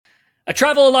I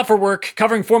travel a lot for work,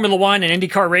 covering Formula One and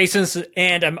IndyCar races,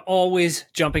 and I'm always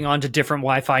jumping onto different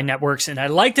Wi-Fi networks, and I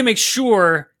like to make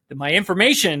sure that my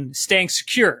information is staying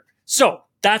secure. So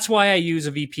that's why I use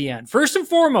a VPN. First and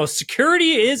foremost,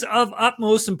 security is of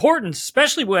utmost importance,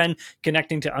 especially when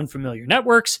connecting to unfamiliar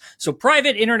networks. So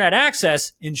private internet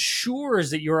access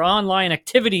ensures that your online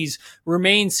activities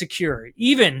remain secure,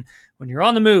 even when you're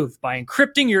on the move. By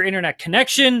encrypting your internet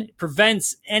connection, it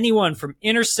prevents anyone from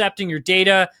intercepting your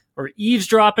data or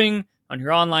eavesdropping on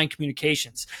your online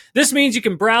communications. This means you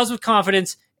can browse with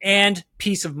confidence and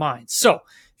peace of mind. So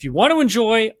if you want to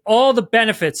enjoy all the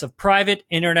benefits of private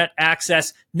internet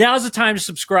access, now's the time to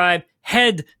subscribe.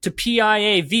 Head to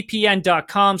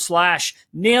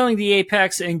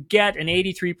piavpn.com/nailingtheapex and get an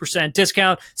 83%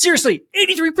 discount. Seriously,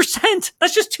 83%!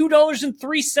 That's just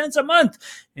 $2.03 a month.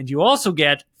 And you also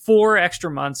get 4 extra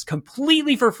months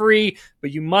completely for free,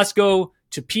 but you must go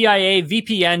to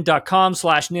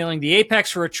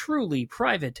piavpn.com/nailingtheapex for a truly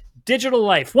private digital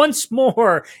life. Once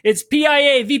more, it's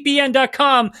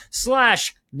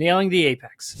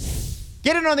piavpn.com/nailingtheapex.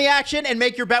 Get in on the action and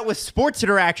make your bet with Sports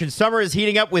Interaction. Summer is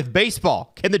heating up with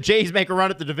baseball. Can the Jays make a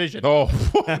run at the division? Oh,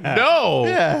 no.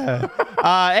 Yeah.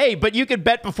 Hey, but you can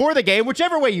bet before the game,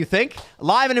 whichever way you think.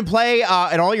 Live and in play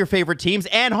and all your favorite teams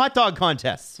and hot dog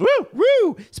contests. Woo!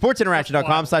 Woo!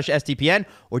 SportsInteraction.com/STPN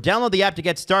or download the app to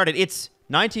get started. It's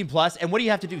 19 plus. And what do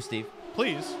you have to do, Steve?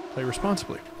 Please play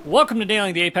responsibly. Welcome to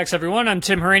Nailing the Apex, everyone. I'm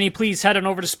Tim Hungarian. Please head on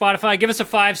over to Spotify. Give us a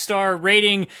 5-star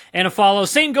rating and a follow.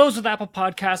 Same goes with Apple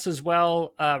Podcasts as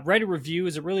well. Write a review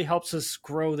as it really helps us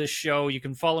grow this show. You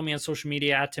can follow me on social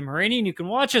media at Tim Hungarian, and you can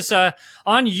watch us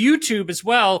on YouTube as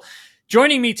well.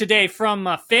 Joining me today from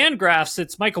Fangraphs,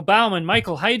 it's Michael Bauman.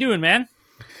 Michael, how you doing, man?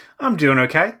 I'm doing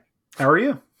okay. How are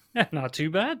you? Not too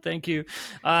bad, thank you.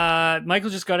 Michael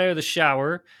just got out of the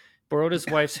shower, borrowed his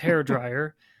wife's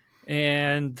hairdryer,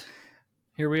 and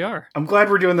here we are. I'm glad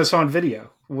we're doing this on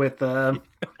video with I'm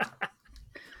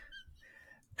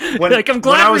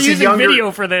glad we're using video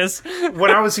for this.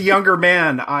 When I was a younger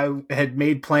man, I had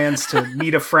made plans to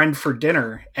meet a friend for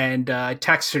dinner, and I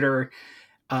texted her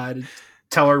to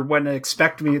tell her when to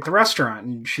expect me at the restaurant.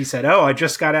 And she said, "Oh, I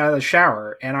just got out of the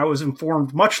shower." And I was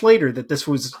informed much later that this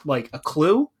was like a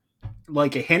clue,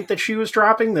 like a hint that she was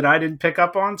dropping that I didn't pick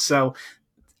up on. So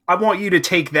I want you to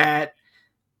take that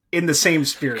in the same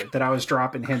spirit that I was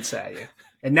dropping hints at you.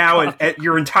 And now at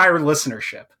your entire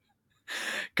listenership.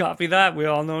 Copy that. We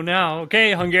all know now.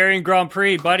 Okay, Hungarian Grand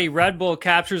Prix, buddy. Red Bull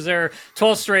captures their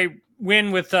 12th straight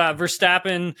win with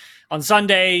Verstappen on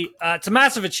Sunday. It's a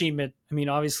massive achievement. I mean,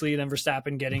 obviously, then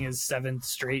Verstappen getting his 7th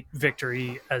straight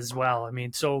victory as well. I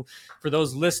mean, so for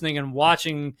those listening and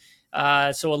watching,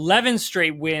 so 11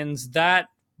 straight wins, that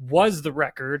was the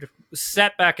record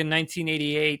set back in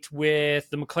 1988 with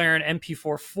the McLaren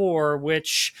MP44,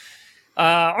 which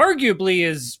arguably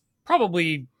is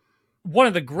probably one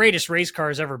of the greatest race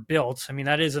cars ever built. I mean,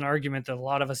 that is an argument that a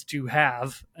lot of us do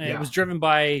have. Yeah. It was driven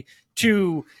by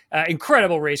two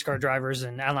incredible race car drivers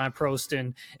in Alain Prost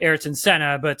and Ayrton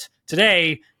Senna. But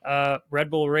today, Red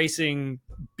Bull Racing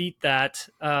beat that.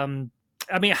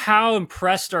 I mean, how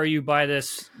impressed are you by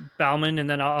this, Bauman? And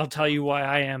then I'll tell you why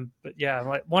I am. But yeah,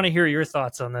 I want to hear your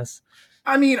thoughts on this.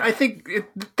 I mean, I think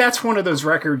that's one of those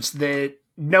records that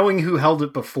knowing who held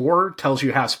it before tells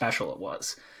you how special it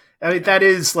was. I mean, that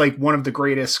is like one of the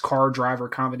greatest car driver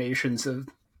combinations of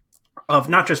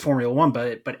not just Formula One,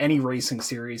 but any racing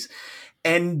series.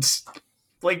 And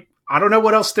like, I don't know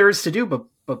what else there is to do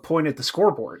but point at the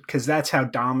scoreboard, because that's how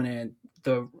dominant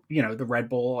the Red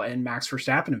Bull and Max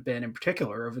Verstappen have been in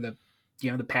particular over the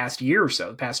past year or so,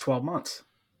 the past 12 months.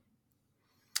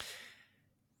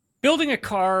 Building a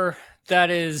car that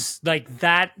is like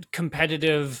that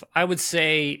competitive, I would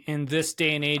say in this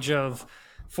day and age of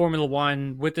Formula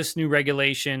One with this new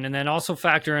regulation, and then also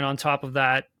factor in on top of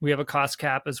that, we have a cost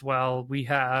cap as well. We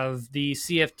have the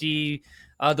CFD,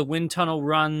 the wind tunnel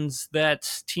runs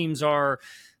that teams are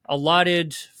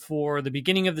allotted for the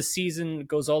beginning of the season. It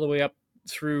goes all the way up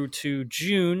through to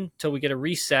June till we get a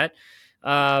reset.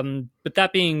 But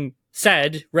that being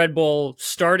said, Red Bull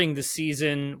starting the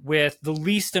season with the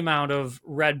least amount of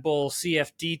Red Bull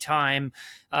CFD time,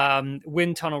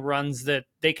 wind tunnel runs that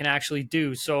they can actually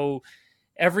do. So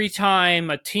every time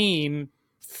a team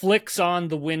flicks on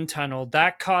the wind tunnel,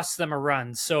 that costs them a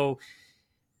run. So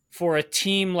for a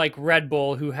team like Red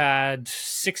Bull, who had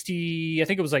 60, I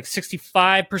think it was like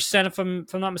 65%, if I'm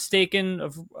not mistaken,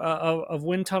 of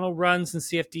wind tunnel runs and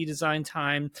CFD design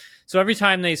time. So every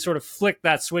time they sort of flick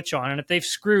that switch on, and if they've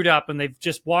screwed up and they've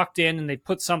just walked in and they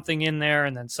put something in there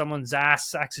and then someone's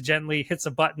ass accidentally hits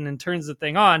a button and turns the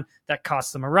thing on, that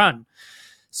costs them a run.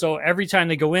 So every time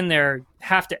they go in there,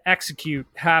 have to execute,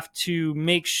 have to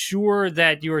make sure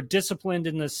that you're disciplined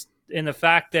in the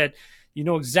fact that you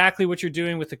know exactly what you're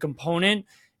doing with the component,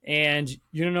 and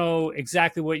you know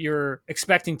exactly what you're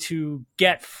expecting to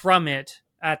get from it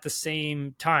at the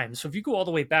same time. So if you go all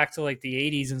the way back to like the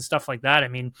 80s and stuff like that, I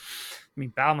mean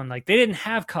Bauman, like they didn't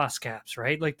have cost caps,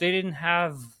 right? Like they didn't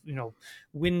have, you know,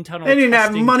 wind tunnel. They didn't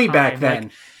have money time. back then.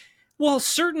 Like, well,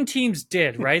 certain teams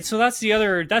did, right? So that's the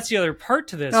other part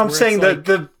to this. No, I'm saying like,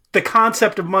 the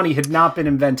concept of money had not been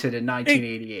invented in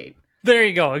 1988. There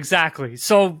you go, exactly.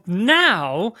 So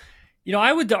now, you know,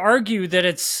 I would argue that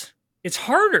it's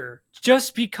harder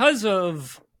just because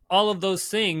of all of those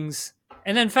things,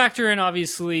 and then factor in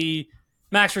obviously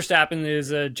Max Verstappen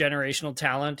is a generational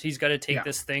talent. He's got to take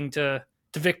this thing to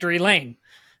victory lane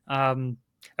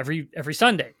every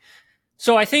Sunday.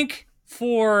 So I think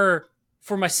for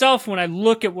myself, when I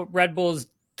look at what Red Bull has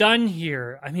done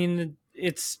here, I mean,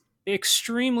 it's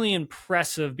extremely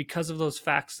impressive because of those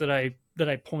facts that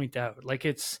I point out. Like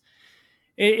it's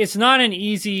not an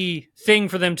easy thing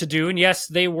for them to do. And yes,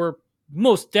 they were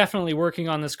most definitely working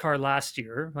on this car last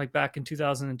year, like back in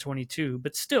 2022,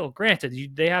 but still, granted,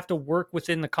 they have to work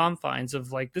within the confines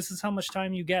of like, this is how much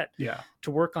time you get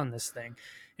to work on this thing.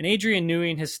 And Adrian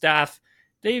Newey and his staff,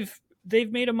 they've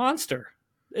made a monster.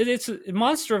 It's a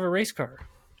monster of a race car.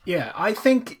 Yeah, I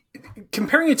think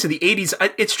comparing it to the 80s,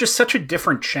 it's just such a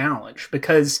different challenge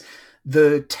because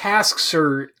the tasks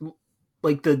are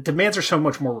like the demands are so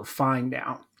much more refined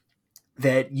now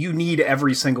that you need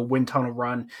every single wind tunnel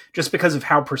run just because of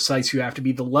how precise you have to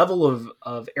be, the level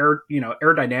of air, you know,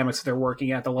 aerodynamics that they're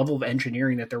working at, the level of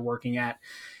engineering that they're working at.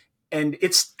 And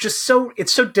it's so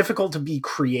difficult to be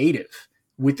creative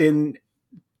within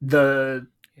the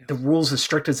rules as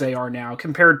strict as they are now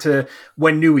compared to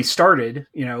when Newey started,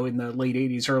 you know, in the late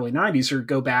 80s, early 90s, or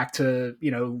go back to,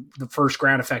 you know, the first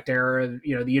ground effect era,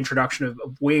 you know, the introduction of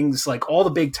wings, like all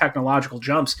the big technological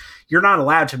jumps. You're not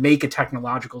allowed to make a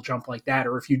technological jump like that.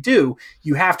 Or if you do,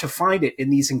 you have to find it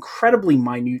in these incredibly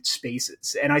minute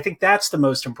spaces. And I think that's the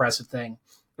most impressive thing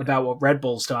about what Red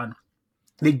Bull's done.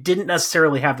 They didn't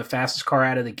necessarily have the fastest car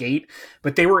out of the gate,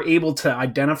 but they were able to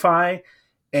identify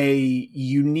a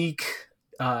unique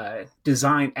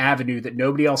design avenue that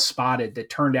nobody else spotted that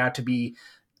turned out to be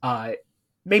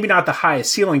maybe not the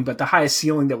highest ceiling, but the highest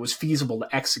ceiling that was feasible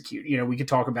to execute. You know, we could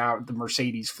talk about the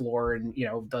Mercedes floor and, you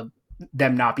know,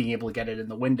 them not being able to get it in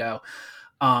the window.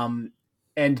 And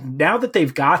now that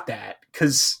they've got that,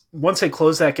 because once they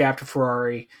closed that gap to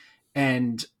Ferrari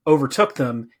and overtook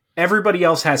them, everybody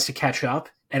else has to catch up.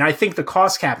 And I think the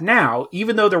cost cap now,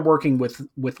 even though they're working with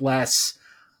less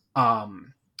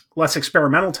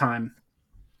experimental time,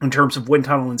 in terms of wind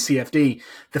tunnel and CFD,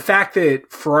 the fact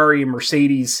that Ferrari and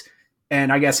Mercedes,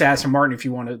 and I guess Aston Martin, if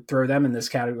you want to throw them in this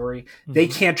category, they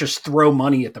can't just throw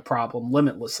money at the problem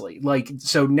limitlessly. Like,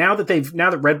 so now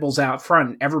that Red Bull's out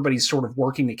front, everybody's sort of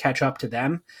working to catch up to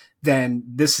them, then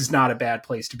this is not a bad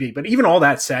place to be. But even all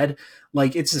that said,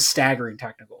 like, it's a staggering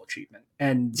technical achievement.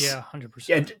 And yeah,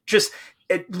 100%. And just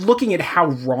looking at how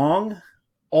wrong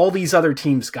all these other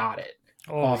teams got it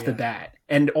off the bat,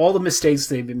 and all the mistakes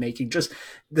they've been making, just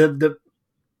the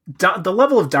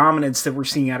level of dominance that we're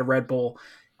seeing out of Red Bull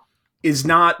is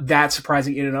not that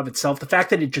surprising in and of itself. The fact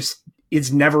that it just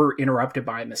is never interrupted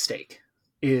by a mistake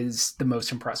is the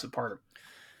most impressive part of it.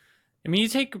 I mean, you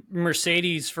take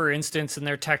Mercedes, for instance, and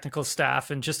their technical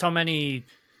staff, and just how many,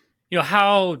 you know,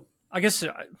 how, I guess,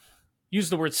 use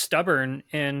the word stubborn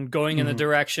in going in the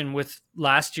direction with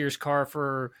last year's car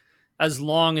for as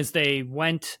long as they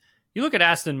went. You look at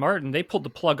Aston Martin, they pulled the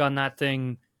plug on that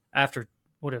thing after,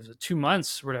 what was it, 2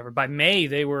 months or whatever. By May,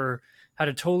 they had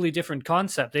a totally different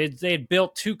concept. They had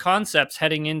built two concepts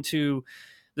heading into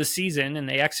the season, and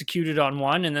they executed on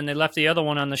one, and then they left the other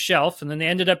one on the shelf, and then they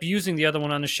ended up using the other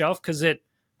one on the shelf because it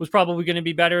was probably going to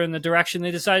be better in the direction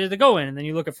they decided to go in. And then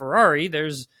you look at Ferrari,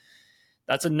 that's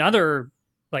another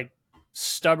like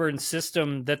stubborn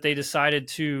system that they decided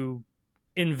to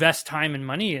invest time and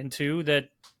money into that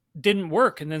didn't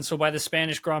work. And then so by the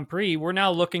Spanish Grand Prix, we're now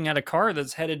looking at a car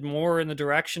that's headed more in the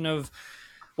direction of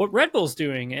what Red Bull's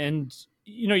doing. And,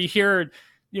 you know, you hear,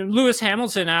 you know, Lewis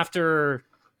Hamilton after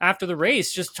the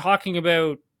race just talking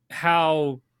about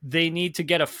how they need to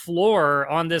get a floor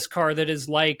on this car that is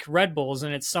like Red Bull's.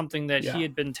 And it's something that he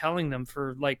had been telling them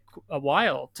for like a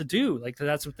while to do. Like,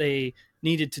 that's what they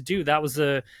needed to do. That was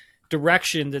the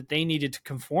direction that they needed to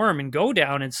conform and go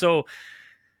down. And so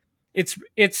it's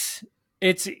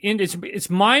It's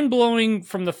mind blowing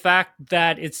from the fact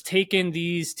that it's taken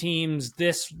these teams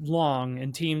this long,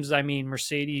 and teams, I mean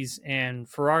Mercedes and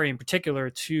Ferrari in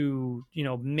particular, to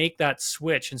make that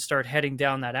switch and start heading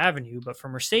down that avenue. But for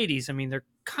Mercedes, I mean, they're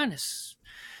kind of,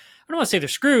 I don't want to say they're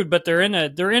screwed, but they're in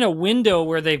a window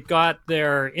where they've got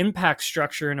their impact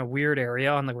structure in a weird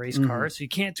area on the race car, so you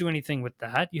can't do anything with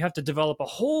that. You have to develop a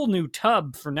whole new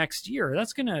tub for next year.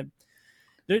 That's gonna,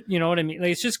 you know what I mean?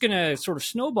 Like, it's just going to sort of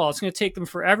snowball. It's going to take them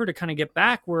forever to kind of get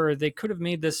back where they could have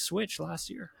made this switch last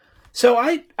year. So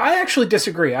I actually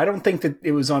disagree. I don't think that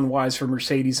it was unwise for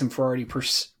Mercedes and Ferrari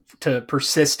to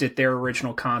persist at their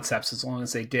original concepts as long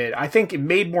as they did. I think it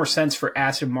made more sense for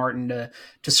Aston Martin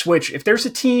to switch. If there's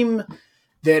a team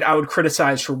that I would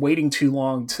criticize for waiting too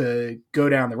long to go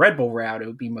down the Red Bull route, it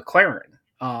would be McLaren,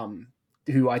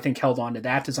 who I think held on to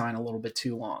that design a little bit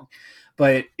too long.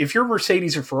 But if you're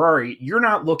Mercedes or Ferrari, you're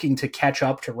not looking to catch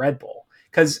up to Red Bull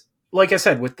because, like I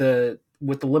said, with the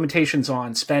limitations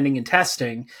on spending and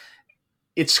testing,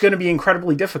 it's going to be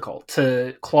incredibly difficult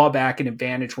to claw back an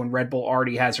advantage when Red Bull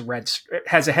already has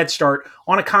a head start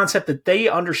on a concept that they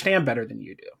understand better than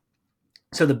you do.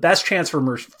 So the best chance for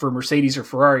Mercedes or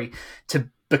Ferrari to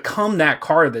become that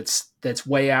car that's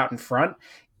way out in front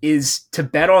is to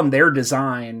bet on their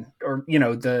design, or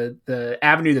the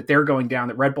avenue that they're going down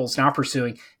that Red Bull's not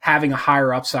pursuing, having a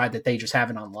higher upside that they just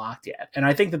haven't unlocked yet. And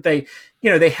I think that they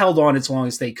held on as long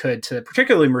as they could to,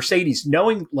 particularly Mercedes,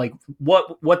 knowing like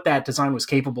what that design was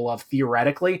capable of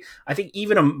theoretically. I think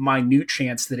even a minute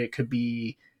chance that it could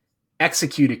be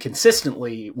executed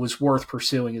consistently was worth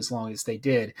pursuing as long as they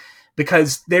did,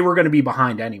 because they were going to be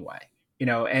behind anyway.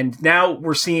 And now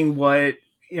we're seeing what.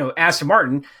 Aston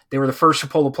Martin, they were the first to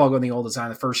pull the plug on the old design,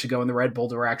 the first to go in the Red Bull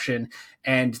direction,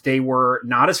 and they were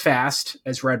not as fast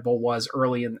as Red Bull was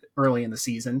early in the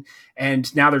season,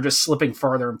 and now they're just slipping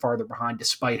farther and farther behind,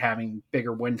 despite having big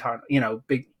wind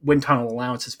tunnel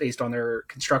allowances based on their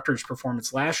constructors'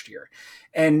 performance last year.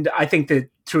 And I think that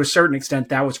to a certain extent,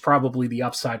 that was probably the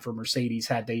upside for Mercedes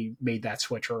had they made that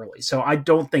switch early. So I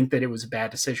don't think that it was a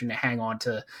bad decision to hang on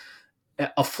to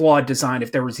a flawed design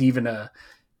if there was even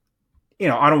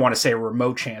I don't want to say a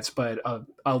remote chance, but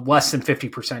a less than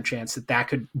 50% chance that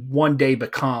could one day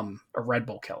become a Red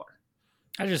Bull killer.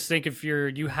 I just think if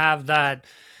you have that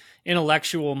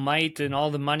intellectual might and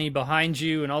all the money behind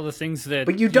you and all the things that,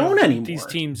 but you don't anymore. These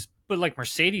teams, but like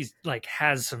Mercedes, like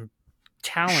has some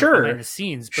talent behind the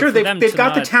scenes. Sure, they've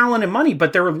got the talent and money,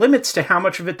 but there are limits to how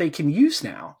much of it they can use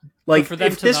now. Like for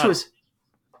them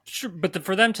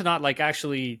for them to not like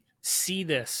actually see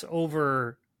this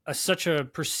over such a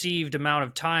perceived amount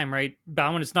of time, right?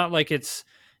 Bauman, it's not like it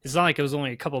was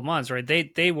only a couple of months, right?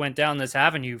 They went down this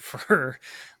avenue for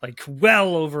like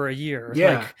well over a year,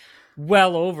 like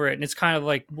well over it. And it's kind of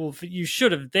like, well,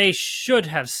 they should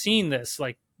have seen this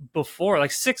like before,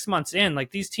 like 6 months in.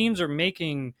 Like these teams are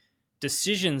making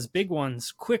decisions, big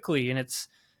ones, quickly, and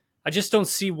I just don't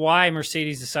see why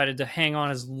Mercedes decided to hang on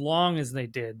as long as they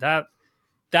did.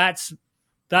 That's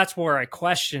where I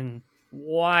question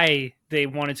why they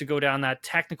wanted to go down that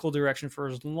technical direction for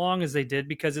as long as they did,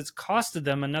 because it's costed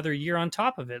them another year on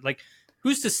top of it. Like,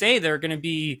 who's to say they're going to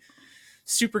be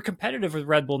super competitive with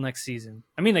Red Bull next season?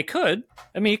 I mean, they could.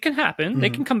 I mean, it can happen. Mm-hmm. They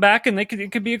can come back and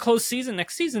it could be a close season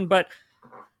next season. But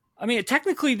I mean,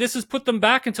 technically, this has put them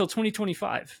back until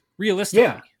 2025, realistically.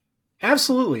 Yeah,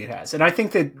 absolutely, it has. And I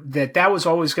think that was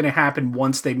always going to happen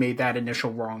once they made that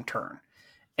initial wrong turn.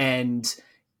 And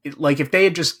if they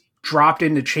had just dropped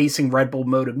into chasing Red Bull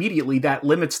mode immediately, that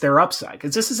limits their upside.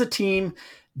 Because this is a team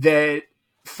that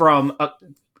for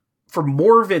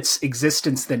more of its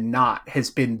existence than not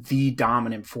has been the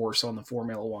dominant force on the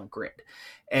Formula One grid.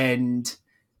 And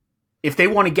if they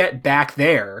want to get back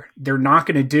there, they're not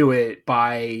going to do it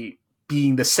by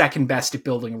being the second best at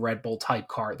building a Red Bull type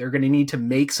car. They're going to need to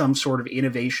make some sort of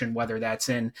innovation, whether that's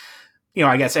in,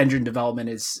 I guess engine development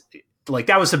is like,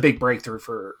 that was a big breakthrough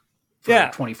for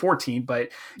 2014, but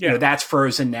that's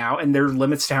frozen now, and there are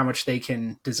limits to how much they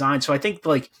can design. So I think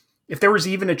like if there was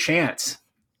even a chance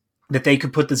that they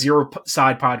could put the zero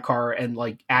side pod car and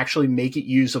like actually make it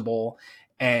usable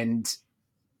and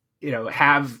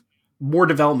have more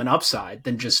development upside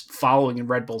than just following in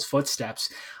Red Bull's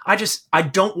footsteps, I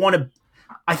don't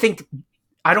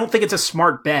think it's a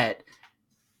smart bet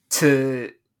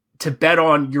to bet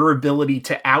on your ability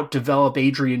to outdevelop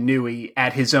Adrian Newey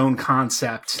at his own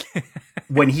concept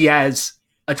when he has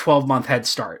a 12-month head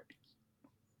start.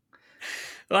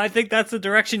 Well, I think that's the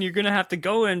direction you're going to have to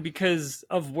go in because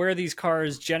of where these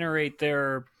cars generate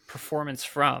their performance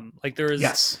from. Like there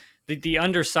is the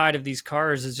underside of these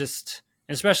cars is just,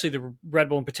 especially the Red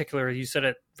Bull in particular. You said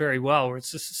it very well, where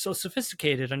it's just so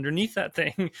sophisticated underneath that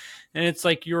thing. And it's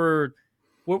like,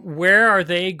 where are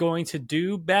they going to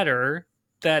do better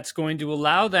that's going to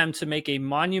allow them to make a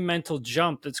monumental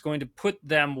jump that's going to put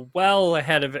them well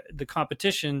ahead of the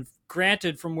competition,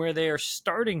 granted from where they are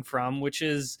starting from, which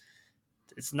is,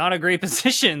 it's not a great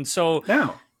position. So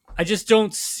No. I just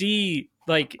don't see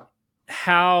like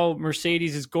how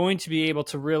Mercedes is going to be able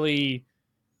to really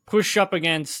push up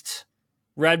against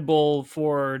Red Bull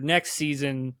for next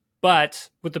season, but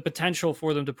with the potential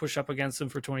for them to push up against them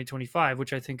for 2025,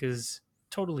 which I think is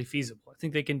totally feasible. I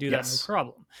think they can do that, no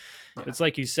problem. Yeah. It's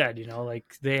like you said,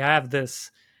 like they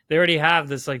already have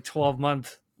this like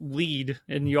 12-month lead,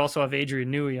 and you also have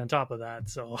Adrian Newey on top of that.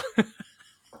 So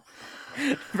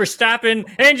Verstappen,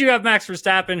 and you have Max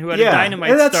Verstappen, who had a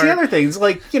dynamite and that's start. The other thing. It's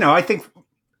like, I think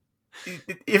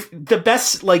if the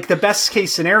best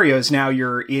case scenario is now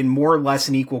you're in more or less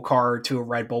an equal car to a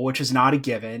Red Bull, which is not a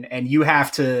given, and you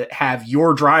have to have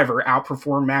your driver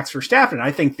outperform Max Verstappen.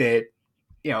 I think that,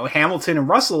 Hamilton and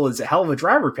Russell is a hell of a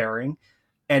driver pairing,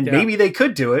 and maybe they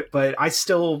could do it, but I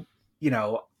still,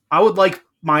 I would like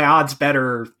my odds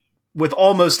better with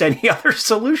almost any other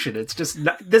solution. It's just,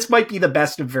 this might be the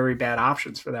best of very bad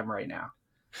options for them right now.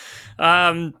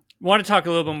 Want to talk a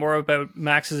little bit more about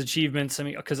Max's achievements. I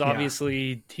mean, because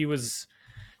obviously he was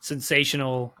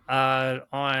sensational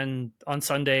on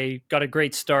Sunday, got a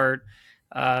great start.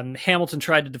 Hamilton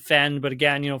tried to defend, but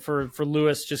again, for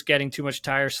Lewis, just getting too much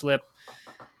tire slip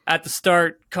at the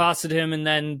start costed him, and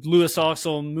then Lewis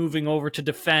also moving over to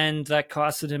defend, that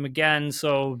costed him again.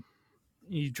 So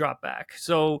he dropped back.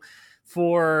 So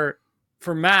for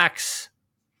Max,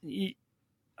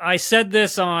 I said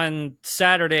this on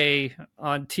Saturday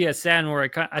on TSN, where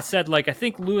I said, like, I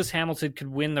think Lewis Hamilton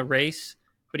could win the race,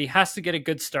 but he has to get a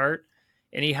good start,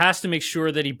 and he has to make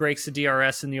sure that he breaks the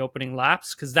DRS in the opening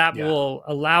laps, because that will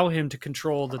allow him to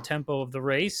control the tempo of the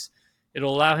race.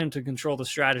 It'll allow him to control the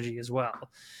strategy as well.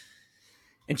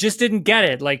 And just didn't get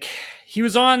it. Like, he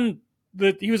was on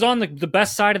the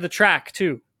best side of the track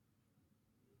too,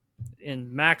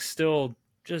 and Max still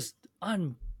just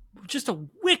a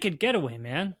wicked getaway,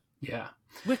 man. Yeah.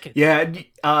 Wicked. Yeah.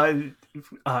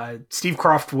 Steve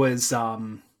Croft was,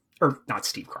 or not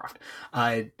Steve Croft.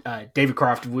 David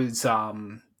Croft was,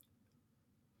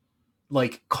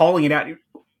 like calling it out.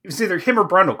 It was either him or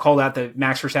Brundle called out that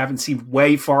Max Verstappen seemed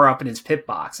way far up in his pit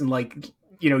box. And like,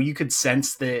 you could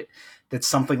sense that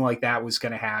something like that was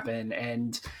going to happen.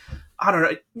 And I don't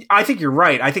know. I think you're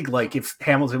right. I think like if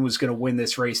Hamilton was going to win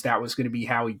this race, that was going to be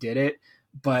how he did it.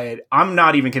 But I'm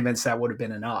not even convinced that would have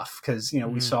been enough, because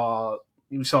we saw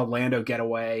Lando get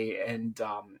away and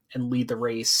lead the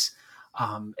race,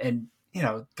 and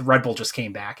the Red Bull just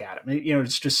came back at him.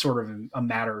 It's just sort of a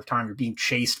matter of time. You're being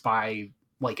chased by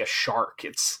like a shark.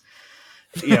 It's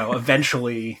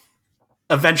eventually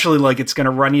like it's going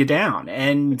to run you down,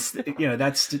 and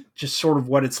that's just sort of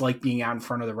what it's like being out in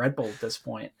front of the Red Bull at this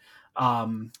point.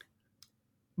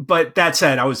 But that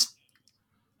said, I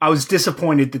was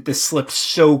disappointed that this slipped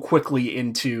so quickly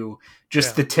into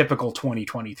just the typical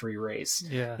 2023 race.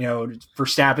 Yeah.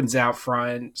 Verstappen's out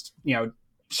front,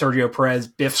 Sergio Perez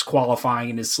biffs qualifying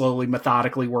and is slowly,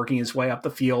 methodically working his way up the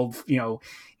field,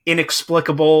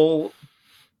 inexplicable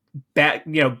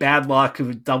bad luck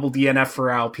of double DNF for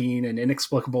Alpine and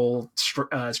inexplicable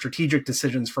strategic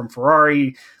decisions from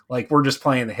Ferrari. Like, we're just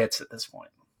playing the hits at this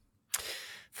point.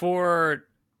 For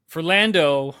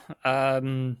Lando,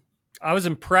 I was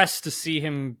impressed to see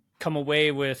him come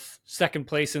away with second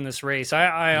place in this race.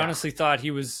 I honestly thought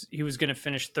he was going to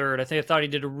finish third. I thought he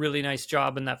did a really nice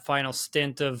job in that final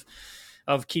stint of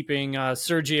keeping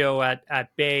Sergio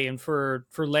at bay. And for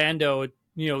Lando,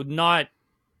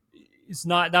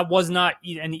 that was not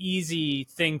an easy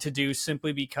thing to do,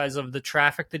 simply because of the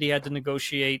traffic that he had to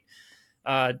negotiate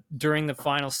during the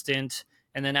final stint.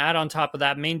 And then add on top of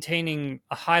that, maintaining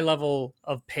a high level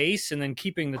of pace and then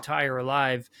keeping the tire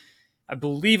alive. I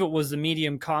believe it was the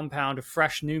medium compound, a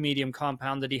fresh new medium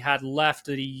compound that he had left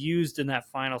that he used in that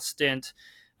final stint.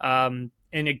 And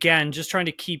again, just trying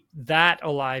to keep that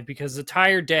alive, because the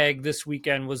tire deg this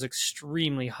weekend was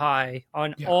extremely high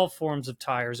on all forms of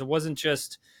tires. It wasn't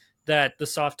just that the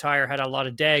soft tire had a lot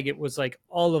of deg. It was like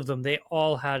all of them. They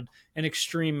all had an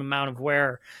extreme amount of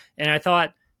wear. And I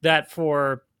thought that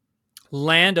for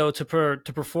Lando to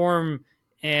perform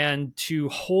and to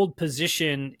hold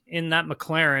position in that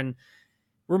McLaren,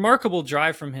 remarkable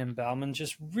drive from him, Bauman.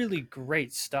 Just really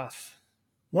great stuff.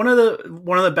 One of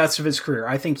the best of his career.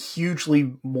 I think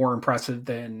hugely more impressive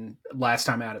than last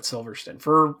time out at Silverstone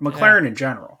for McLaren in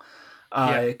general.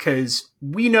 because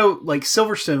we know like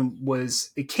Silverstone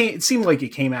it seemed like it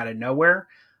came out of nowhere,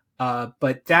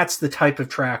 but that's the type of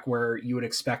track where you would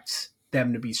expect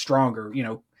them to be stronger.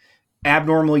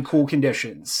 Abnormally cool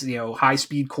conditions, high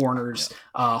speed corners,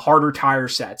 harder tire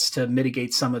sets to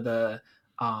mitigate some of the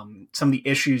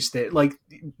issues that like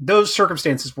those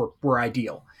circumstances were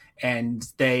ideal. And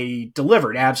they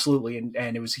delivered absolutely,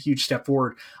 and it was a huge step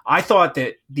forward. I thought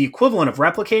that the equivalent of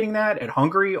replicating that at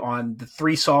Hungary on the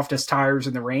 3 softest tires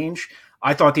in the range,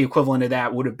 I thought the equivalent of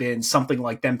that would have been something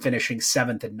like them finishing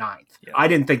 7th and 9th. Yeah. I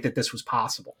didn't think that this was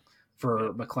possible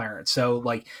for McLaren. So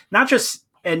like not just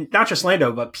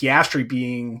Lando, but Piastri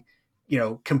being,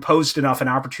 composed enough and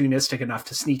opportunistic enough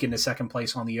to sneak into second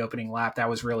place on the opening lap. That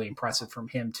was really impressive from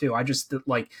him too.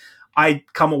 I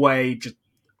come away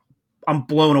I'm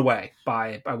blown away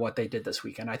by what they did this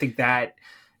weekend. I think that,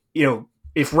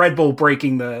 if Red Bull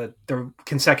breaking the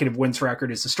consecutive wins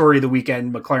record is the story of the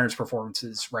weekend, McLaren's performance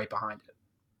is right behind it.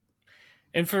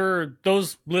 And for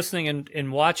those listening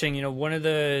and watching,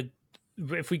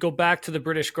 if we go back to the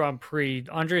British Grand Prix,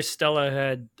 Andrea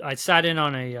Stella I sat in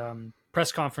on a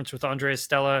press conference with Andrea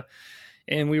Stella,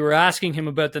 and we were asking him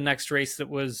about the next race that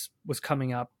was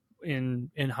coming up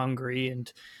in Hungary.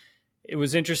 And it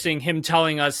was interesting him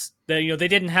telling us that, they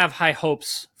didn't have high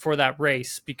hopes for that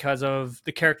race because of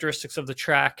the characteristics of the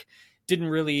track didn't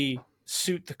really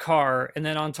suit the car. And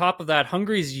then on top of that,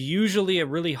 Hungary is usually a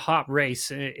really hot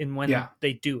race in when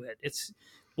they do it. It's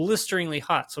blisteringly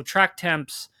hot. So track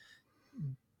temps,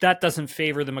 that doesn't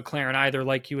favor the McLaren either,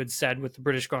 like you had said, with the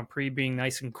British Grand Prix being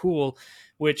nice and cool,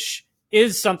 which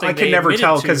is something I can never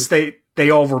tell because they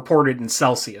all reported in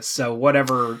Celsius. So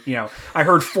whatever, I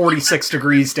heard 46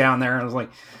 degrees down there. And I was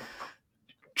like,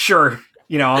 sure.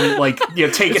 I'm like,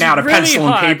 taking out a really pencil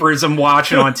hot. And paper as I'm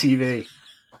watching on TV.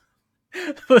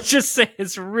 Let's just say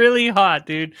it's really hot,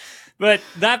 dude. But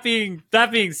that being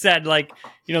said, like,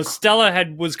 Stella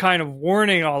was kind of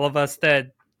warning all of us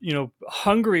that,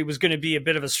 Hungary was going to be a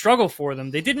bit of a struggle for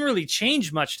them. They didn't really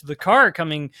change much to the car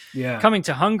coming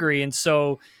to Hungary. And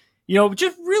so,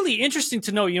 just really interesting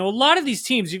to know, a lot of these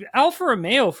teams, Alfa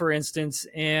Romeo, for instance,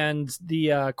 and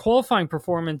the qualifying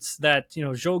performance that,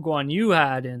 Zhou Guanyu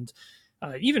had, and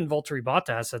even Valtteri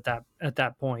Bottas at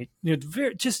that point,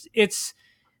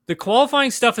 the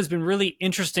qualifying stuff has been really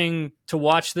interesting to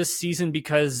watch this season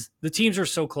because the teams are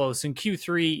so close. In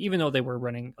Q3, even though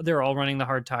they're all running the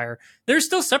hard tire, they're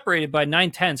still separated by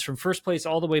 9/10 from first place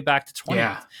all the way back to 20th.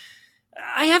 Yeah.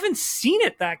 I haven't seen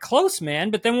it that close,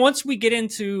 man. But then once we get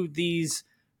into these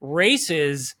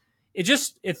races,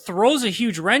 it throws a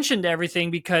huge wrench into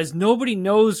everything because nobody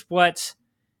knows what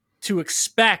to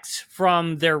expect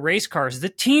from their race cars. The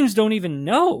teams don't even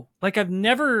know. Like I've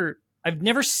never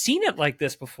seen it like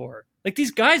this before. Like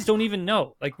these guys don't even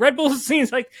know. Like Red Bull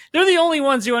seems like they're the only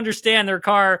ones who understand their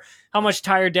car, how much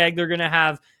tire drag they're going to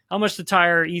have, how much the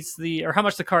car eats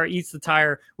the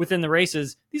tire within the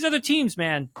races. These other teams,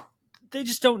 man, they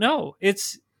just don't know.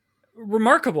 It's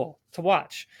remarkable to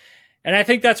watch. And I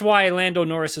think that's why Lando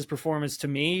Norris's performance to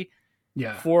me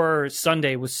for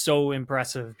Sunday was so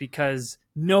impressive because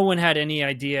no one had any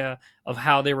idea of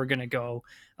how they were going to go.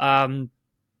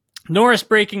 Norris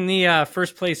breaking the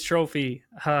first place trophy.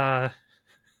 Did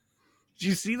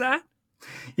you see that?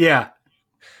 Yeah.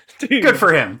 Dude. Good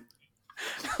for him.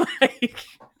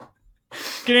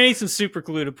 Gonna need some super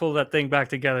glue to pull that thing back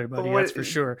together, buddy. That's for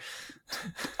sure.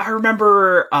 I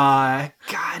remember, I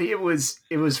think it was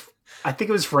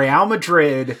Real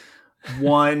Madrid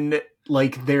won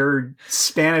like their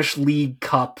Spanish League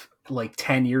Cup like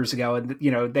 10 years ago. And,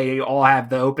 they all have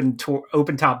the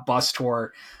open top bus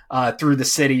tour through the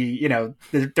city,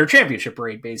 their championship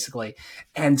parade basically.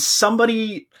 And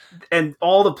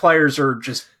all the players are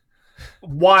just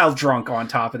wild drunk on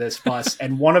top of this bus.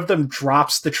 And one of them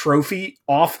drops the trophy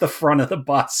off the front of the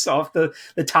bus, off the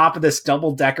top of this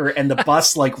double decker. And the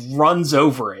bus like runs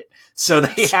over it. So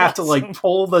they have to like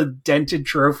pull the dented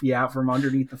trophy out from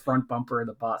underneath the front bumper of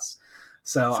the bus.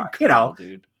 So,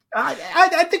 dude.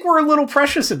 I think we're a little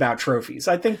precious about trophies.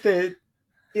 I think that,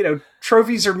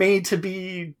 trophies are made to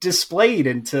be displayed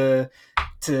and to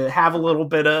have a little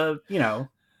bit of,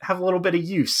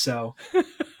 use. So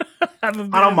I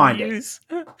don't mind it.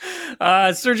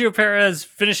 Sergio Perez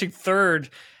finishing third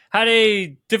had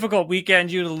a difficult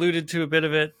weekend. You alluded to a bit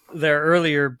of it there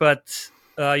earlier, but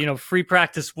free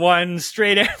practice 1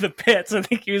 straight out of the pits. I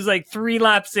think he was like 3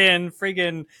 laps in,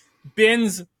 friggin'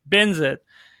 bins it.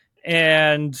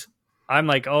 And I'm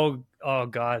like, oh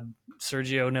God,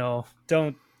 Sergio, no,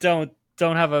 don't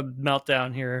have a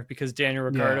meltdown here because Daniel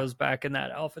Ricciardo's back in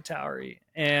that AlphaTauri.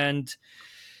 And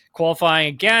qualifying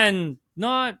again,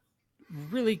 not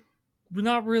really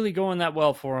not really going that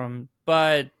well for him.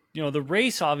 But the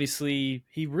race, obviously,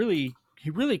 he really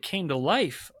came to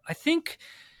life. I think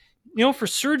for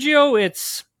Sergio,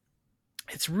 it's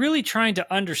really trying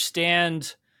to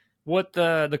understand what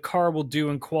the car will do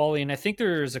in quali, and I think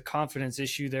there's a confidence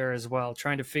issue there as well,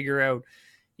 trying to figure out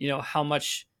how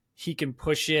much he can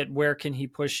push it, where can he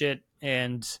push it,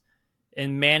 and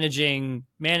managing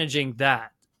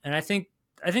that. And I think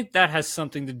that has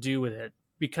something to do with it,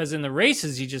 because in the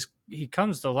races he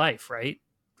comes to life, right?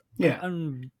 Yeah.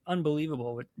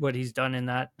 Unbelievable what he's done in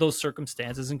those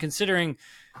circumstances, and considering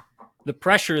the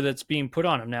pressure that's being put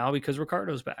on him now because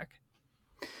Ricciardo's back.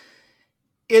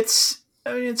 It's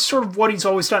sort of what he's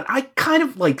always done. I kind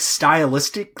of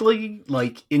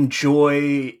stylistically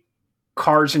enjoy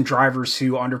cars and drivers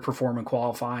who underperform in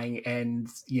qualifying and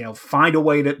find a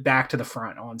way to back to the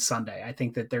front on Sunday. I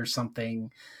think that there's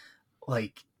something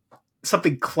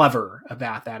clever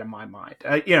about that in my mind.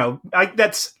 I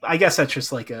guess that's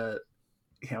just like an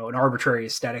arbitrary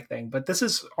aesthetic thing, but this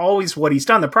is always what he's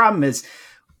done. The problem is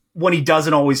when he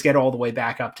doesn't always get all the way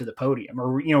back up to the podium,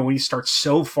 or when he starts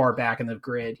so far back in the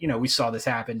grid. We saw this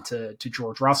happen to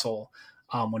George Russell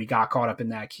when he got caught up in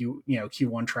that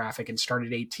Q1 traffic and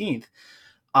started 18th.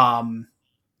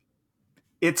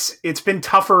 It's been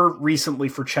tougher recently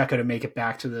for Checo to make it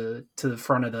back to the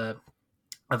front of the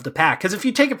pack, because if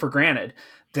you take it for granted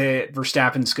that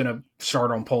Verstappen's going to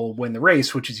start on pole, win the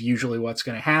race, which is usually what's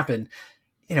going to happen,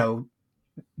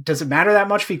 does it matter that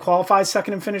much if he qualifies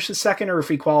second and finishes second, or if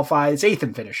he qualifies eighth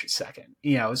and finishes second?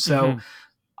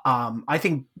 I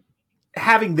think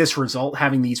having this result,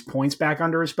 having these points back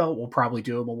under his belt, will probably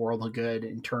do him a world of good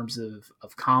in terms of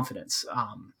confidence.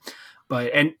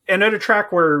 But at a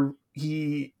track where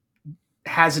he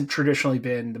hasn't traditionally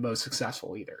been the most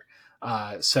successful either.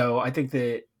 So I think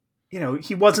that,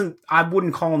 he wasn't, I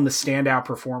wouldn't call him the standout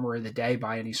performer of the day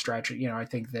by any stretch. I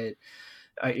think that,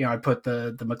 I put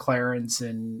the McLarens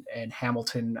and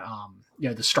Hamilton,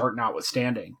 the start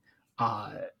notwithstanding,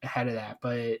 ahead of that.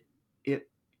 But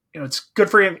it's good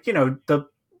for him.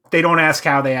 They don't ask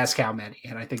how, they ask how many.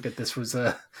 And I think that this was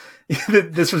that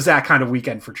kind of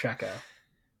weekend for Checo.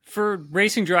 For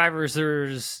racing drivers,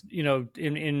 there's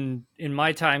in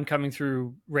my time coming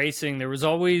through racing, there were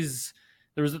always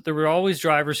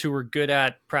drivers who were good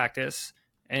at practice,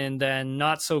 and then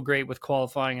not so great with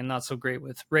qualifying and not so great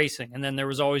with racing. And then there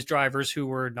was always drivers who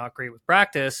were not great with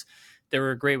practice. They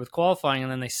were great with qualifying, and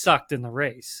then they sucked in the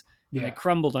race. Yeah. And they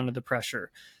crumbled under the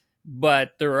pressure.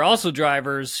 But there were also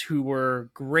drivers who were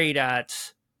great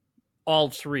at all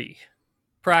three: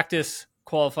 practice,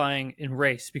 qualifying, and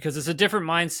race, because it's a different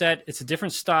mindset, it's a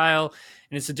different style,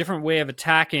 and it's a different way of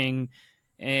attacking.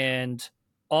 And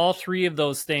all three of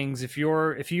those things, if you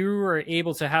are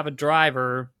able to have a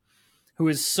driver who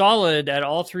is solid at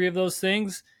all three of those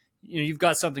things, you've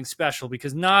got something special,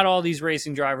 because not all these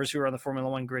racing drivers who are on the Formula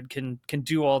One grid can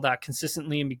do all that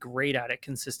consistently and be great at it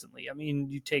consistently. I mean,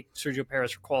 you take Sergio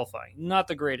Perez for qualifying, not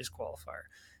the greatest qualifier.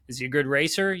 Is he a good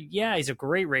racer? Yeah, he's a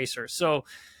great racer. So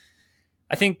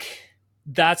I think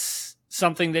that's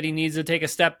something that he needs to take a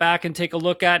step back and take a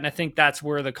look at. And I think that's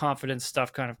where the confidence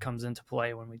stuff kind of comes into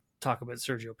play when we talk about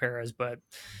Sergio Perez. But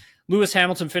Lewis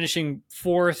Hamilton finishing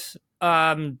fourth,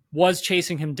 was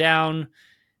chasing him down.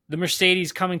 The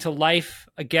Mercedes coming to life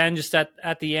again, just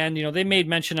at the end. They made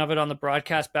mention of it on the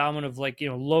broadcast, Bauman, of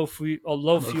low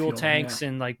fuel tanks, yeah.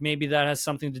 And maybe that has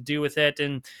something to do with it.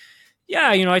 And yeah,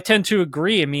 I tend to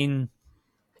agree. I mean,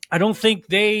 I don't think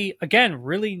they, again,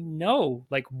 really know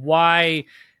why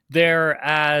they're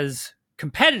as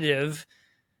competitive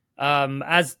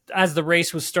as the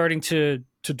race was starting to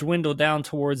dwindle down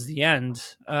towards the end.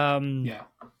 Yeah.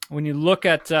 When you look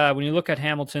at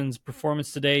Hamilton's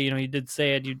performance today, you did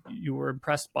say it, you were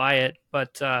impressed by it,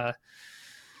 but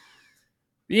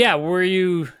yeah, were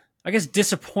you, I guess,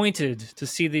 disappointed to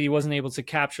see that he wasn't able to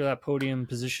capture that podium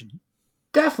position?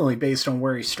 Definitely, based on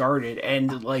where he started,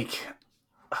 and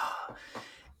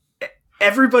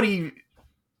everybody,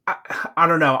 I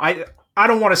don't know, I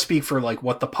don't want to speak for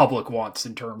what the public wants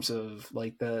in terms of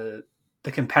the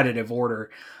competitive order,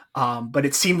 but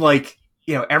it seemed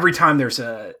every time there's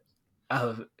a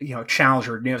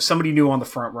challenger, somebody new on the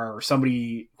front row, or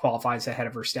somebody qualifies ahead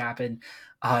of Verstappen,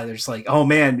 there's oh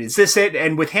man, is this it?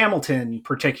 And with Hamilton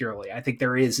particularly, I think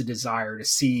there is a desire to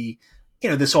see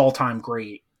this all-time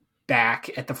great back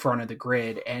at the front of the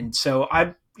grid. And so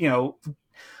I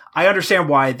understand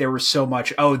why there was so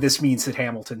much, this means that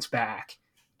Hamilton's back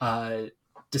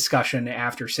discussion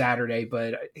after Saturday,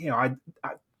 but I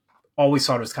always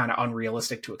thought it was kind of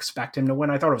unrealistic to expect him to win.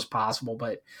 I thought it was possible,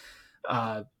 but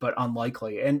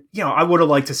unlikely. And I would have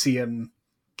liked to see him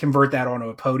convert that onto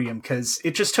a podium, because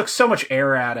it just took so much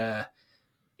air out of,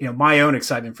 my own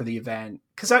excitement for the event.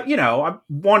 Because I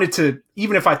wanted to,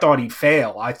 even if I thought he'd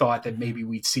fail, I thought that maybe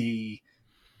we'd see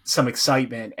some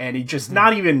excitement, and he just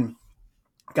not even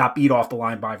got beat off the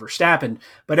line by Verstappen,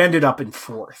 but ended up in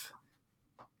fourth,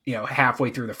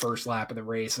 halfway through the first lap of the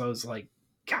race. I was like,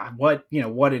 God, what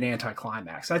an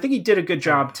anticlimax. I think he did a good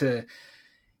job to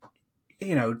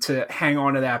hang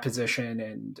on to that position.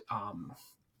 And,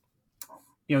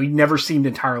 he never seemed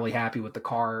entirely happy with the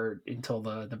car until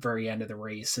the very end of the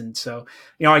race. And so,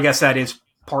 I guess that is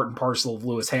part and parcel of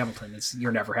Lewis Hamilton, is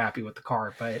you're never happy with the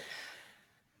car. But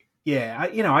yeah,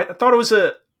 I thought it was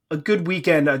a good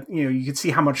weekend. You could see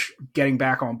how much getting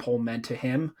back on pole meant to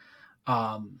him.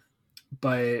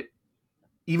 But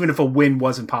even if a win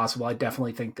wasn't possible, I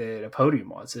definitely think that a podium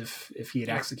was, if he had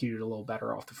executed a little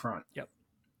better off the front. Yep.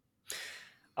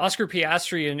 Oscar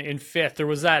Piastri in fifth, there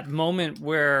was that moment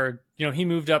where, he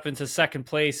moved up into second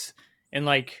place, and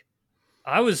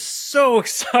I was so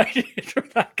excited for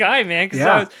that guy, man.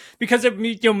 Because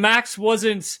Max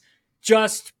wasn't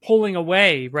just pulling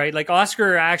away, right? Like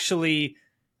Oscar actually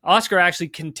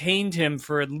contained him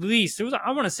for at least,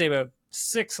 I want to say about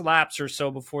 6 laps or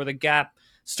so before the gap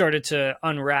started to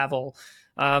unravel.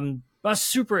 I was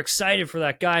super excited for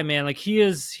that guy, man. Like he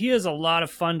is a lot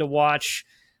of fun to watch.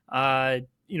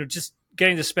 Just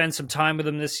getting to spend some time with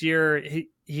him this year.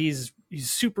 He's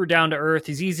super down to earth.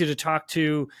 He's easy to talk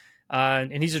to.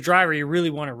 And he's a driver you really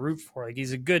want to root for. Like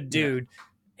he's a good dude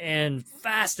and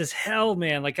fast as hell,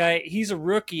 man. He's a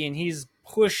rookie and he's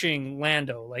pushing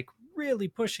Lando, really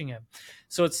pushing him.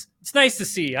 So it's nice to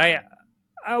see. I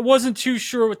wasn't too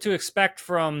sure what to expect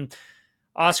from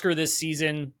Oscar this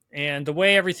season, and the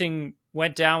way everything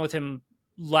went down with him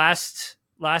last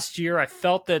year, I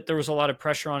felt that there was a lot of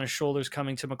pressure on his shoulders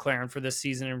coming to McLaren for this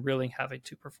season and really having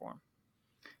to perform.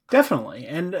 Definitely.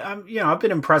 And, I've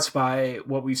been impressed by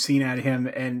what we've seen out of him.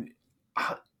 And,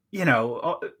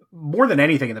 more than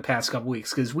anything in the past couple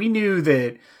weeks, because we knew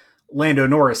that Lando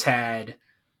Norris had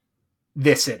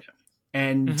this in him.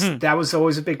 And that was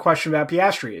always a big question about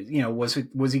Piastri.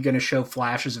 Was he going to show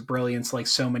flashes of brilliance like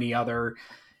so many other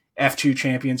F2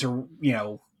 champions, or,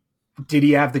 did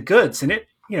he have the goods? And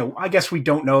I guess we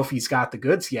don't know if he's got the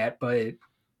goods yet, but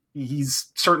he's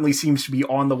certainly seems to be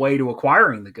on the way to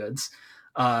acquiring the goods.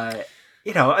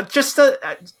 Just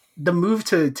the move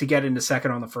to get into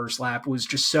second on the first lap was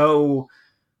just so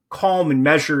calm and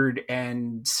measured,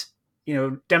 and,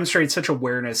 demonstrated such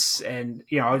awareness. And,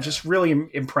 I was just really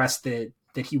impressed that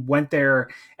he went there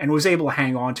and was able to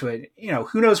hang on to it.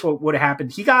 Who knows what would have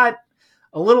happened. He got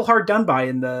a little hard done by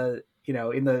in the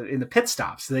pit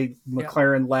stops.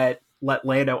 McLaren let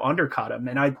Lando undercut him.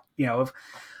 And I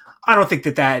don't think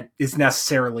that is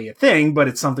necessarily a thing, but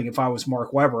it's something, if I was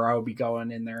Mark Webber, I would be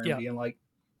going in there and being like,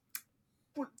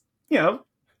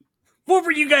 what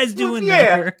were you guys doing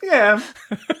there? Yeah.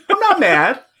 I'm not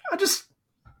mad. I just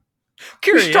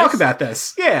curious. We should talk about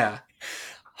this. Yeah.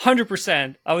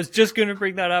 100%. I was just going to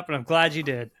bring that up, and I'm glad you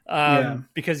did.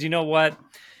 Because you know what?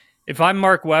 If I'm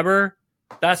Mark Webber,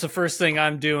 that's the first thing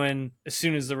I'm doing as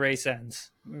soon as the race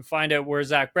ends. I'm going to find out where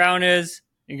Zach Brown is.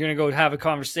 You're going to go have a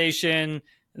conversation,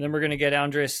 and then we're going to get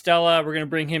Andrea Stella. We're going to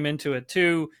bring him into it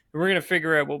too, and we're going to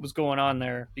figure out what was going on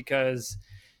there. Because,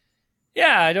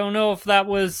 I don't know if that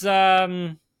was, I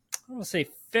don't want to say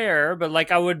fair, but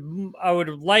I would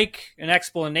like an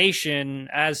explanation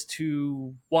as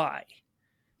to why.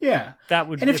 Yeah, that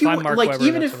would. And if I'm Mark Webber,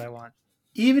 that's what I want.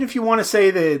 Even if you want to say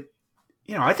that,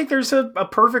 I think there's a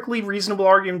perfectly reasonable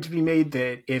argument to be made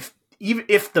that if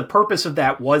the purpose of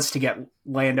that was to get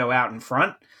Lando out in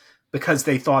front because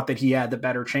they thought that he had the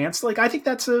better chance, I think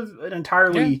that's an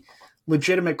entirely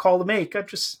legitimate call to make.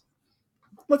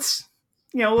 Let's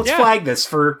flag this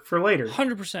for later.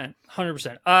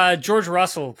 100%. George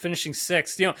Russell finishing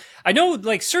sixth. I know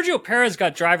Sergio Perez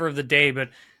got driver of the day, but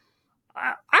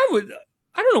I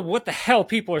don't know what the hell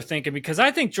people are thinking, because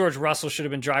I think George Russell should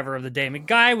have been driver of the day. I mean,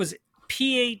 guy was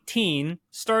P18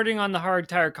 starting on the hard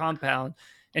tire compound,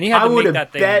 and he had to make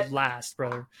that thing last,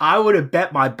 brother. I would have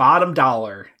bet my bottom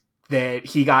dollar that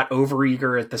he got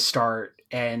overeager at the start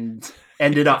and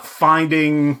ended up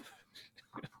finding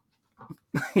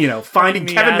Kevin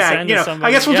Magnussen.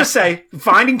 I guess we'll just say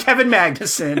finding Kevin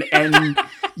Magnussen and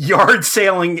yard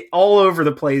sailing all over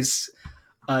the place.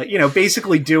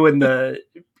 Basically doing the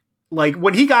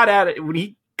when he got out of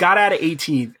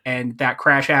 18th and that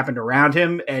crash happened around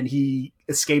him and he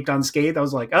escaped unscathed. I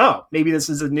was like, oh, maybe this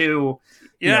is a new,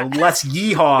 less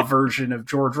yeehaw version of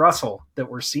George Russell that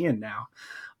we're seeing now.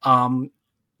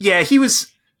 He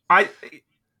was.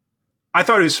 I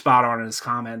thought he was spot on in his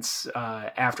comments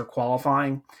after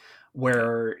qualifying,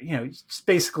 where, it's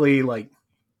basically like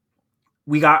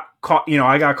we got caught,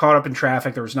 I got caught up in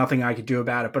traffic. There was nothing I could do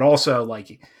about it, but also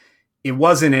like it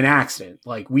wasn't an accident.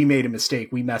 Like we made a mistake.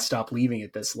 We messed up leaving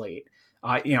it this late.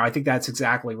 I think that's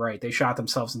exactly right. They shot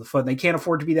themselves in the foot and they can't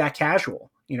afford to be that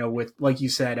casual, with, like you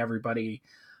said, everybody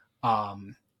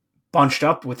bunched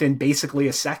up within basically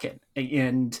a second.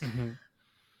 And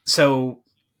so,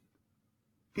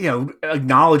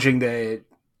 acknowledging that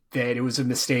it was a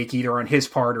mistake either on his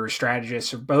part or a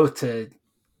strategist or both to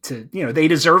they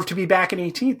deserve to be back in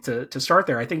 18th to start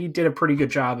there. I think he did a pretty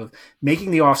good job of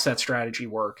making the offset strategy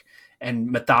work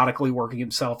and methodically working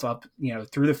himself up,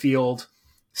 through the field,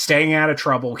 staying out of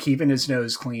trouble, keeping his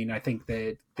nose clean. I think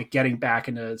that getting back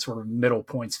into sort of middle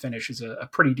points finish is a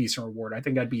pretty decent reward. I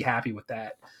think I'd be happy with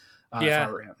that if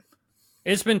I were him.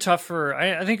 It's been tough for,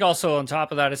 I think also on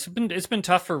top of that, it's been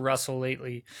tough for Russell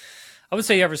lately. I would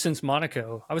say ever since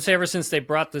Monaco. I would say ever since they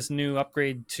brought this new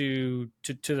upgrade to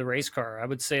the race car. I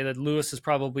would say that Lewis has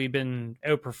probably been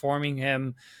outperforming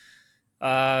him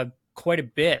quite a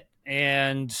bit.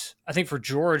 And I think for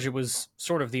George, it was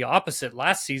sort of the opposite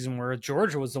last season where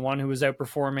George was the one who was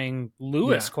outperforming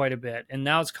Lewis quite a bit. And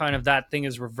now it's kind of that thing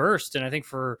is reversed. And I think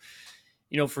for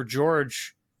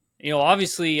George,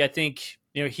 obviously I think,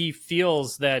 he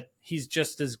feels that he's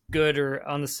just as good or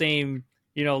on the same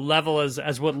level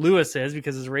as what Lewis is,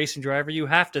 because as a racing driver, you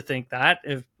have to think that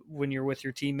when you're with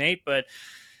your teammate. But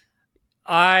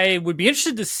I would be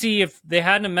interested to see if they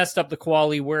hadn't messed up the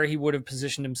quali, where he would have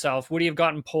positioned himself. Would he have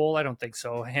gotten pole? I don't think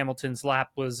so. Hamilton's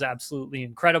lap was absolutely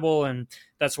incredible, and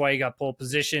that's why he got pole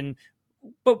position.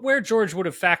 But where George would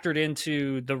have factored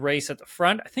into the race at the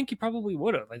front, I think he probably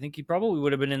would have. I think he probably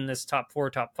would have been in this top 4,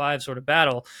 top 5 sort of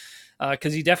battle,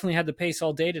 because he definitely had the pace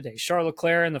all day today. Charles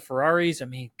Leclerc and the Ferraris, I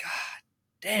mean, God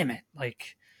damn it.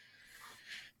 Like,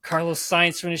 Carlos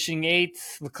Sainz finishing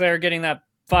 8th, Leclerc getting that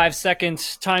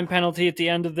 5-second time penalty at the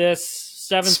end of this.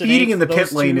 7th Speeding and 8th, in the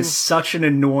pit lane two. is such an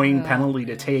annoying penalty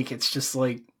to take. It's just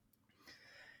like,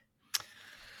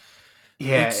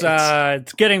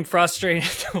 it's getting frustrating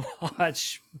to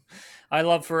watch. I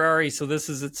love Ferrari, so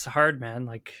it's hard, man.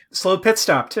 Like, slow pit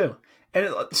stop too. And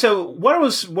so what I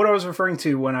was referring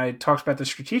to when I talked about the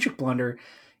strategic blunder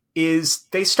is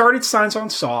they started Sainz on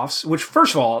softs, which,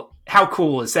 first of all, how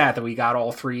cool is that we got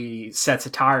all 3 sets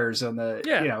of tires on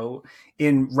the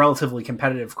in relatively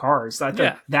competitive cars. I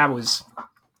thought that was,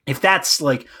 if that's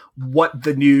like what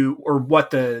the new or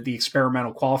what the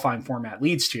experimental qualifying format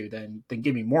leads to, then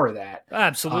give me more of that.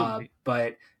 Absolutely.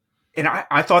 And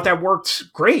I thought that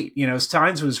worked great.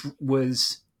 Sainz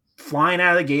was flying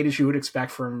out of the gate as you would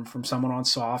expect from someone on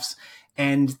softs,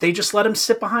 and they just let him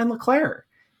sit behind Leclerc.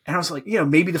 And I was like,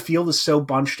 maybe the field is so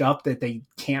bunched up that they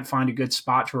can't find a good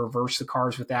spot to reverse the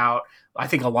cars without, I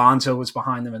think Alonso was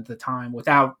behind them at the time,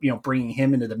 without, bringing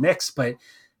him into the mix. But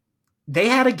they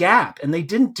had a gap and they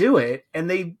didn't do it. And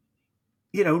they,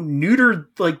 neutered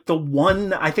like the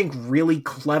one, I think, really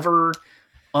clever,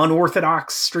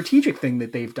 unorthodox strategic thing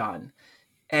that they've done.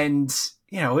 And,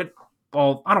 I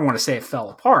don't want to say it fell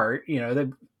apart.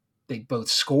 They both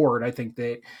scored. I think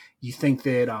that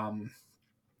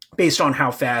based on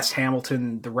how fast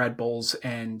Hamilton, the Red Bulls,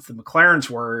 and the McLarens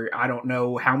were, I don't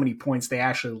know how many points they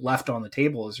actually left on the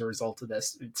table as a result of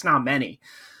this. It's not many.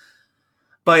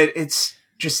 But it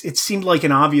seemed like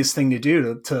an obvious thing to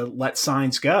do to let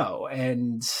Sainz go.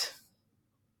 And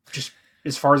just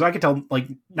as far as I could tell, like,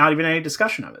 not even any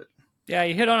discussion of it. Yeah,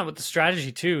 you hit on it with the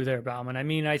strategy too there, Bauman. I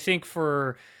mean, I think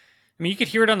you could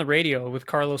hear it on the radio with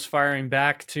Carlos firing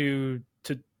back to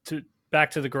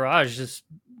back to the garage, just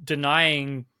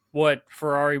denying what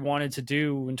Ferrari wanted to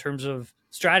do in terms of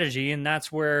strategy. And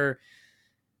that's where,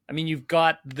 you've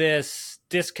got this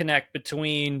disconnect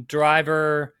between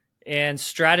driver and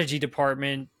strategy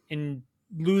department in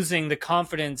losing the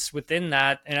confidence within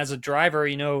that. And as a driver,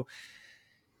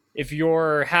 if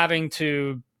you're having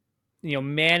to,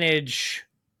 manage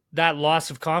that loss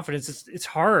of confidence, it's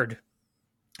hard.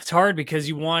 It's hard because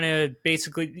you want to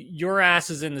basically, your ass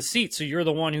is in the seat. So you're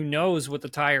the one who knows what the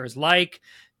tire is like,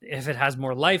 if it has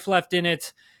more life left in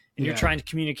it, and you're trying to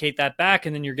communicate that back,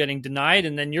 and then you're getting denied,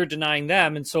 and then you're denying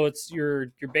them. And so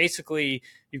you're basically,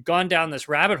 you've gone down this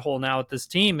rabbit hole now with this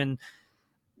team. And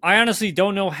I honestly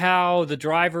don't know how the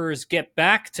drivers get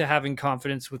back to having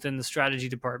confidence within the strategy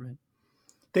department.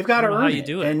 They've got to earn how you it.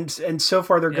 Do it. And so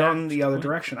far they're going the other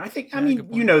direction. I think,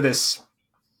 this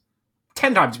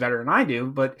 10 times better than I do,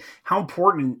 but how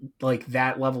important like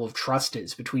that level of trust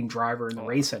is between driver and the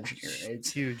race engineer.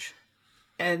 It's huge.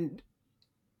 And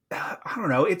I don't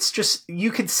know, it's just,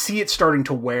 you could see it starting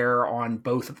to wear on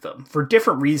both of them for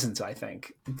different reasons, I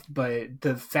think. But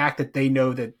the fact that they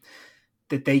know that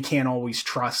that they can't always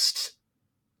trust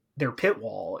their pit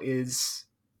wall is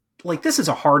like, this is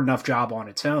a hard enough job on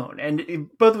its own. And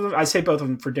both of them, I say both of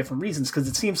them for different reasons, because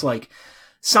it seems like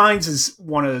Sainz is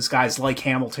one of those guys like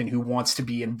Hamilton who wants to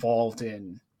be involved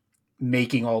in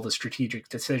making all the strategic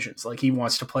decisions. Like, he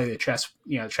wants to play the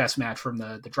chess match from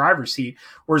the driver's seat.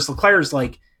 Whereas Leclerc's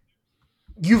like,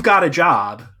 you've got a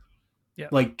job.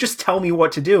 Yep. Like, just tell me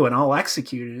what to do and I'll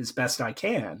execute it as best I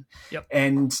can. Yep.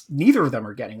 And neither of them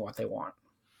are getting what they want.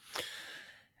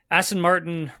 Aston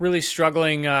Martin really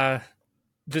struggling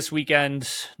this weekend,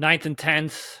 9th and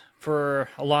 10th for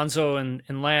Alonso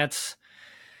and Lance.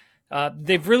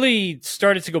 They've really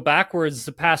started to go backwards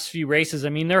the past few races. I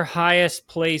mean, their highest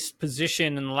placed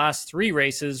position in the last 3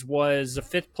 races was a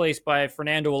 5th place by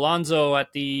Fernando Alonso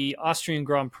at the Austrian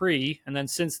Grand Prix. And then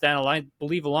since then, I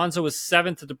believe Alonso was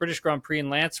 7th at the British Grand Prix and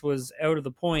Lance was out of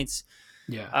the points.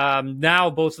 Yeah. Now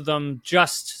both of them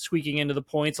just squeaking into the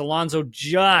points. Alonso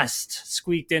just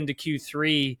squeaked into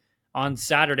Q3 on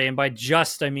Saturday. And by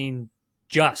just, I mean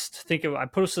just. I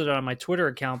posted it on my Twitter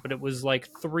account, but it was like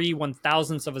 3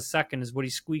 1,000ths of a second is what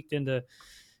he squeaked into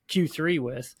Q3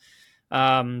 with.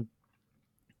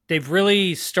 They've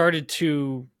really started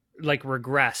to like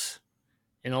regress.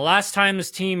 And the last time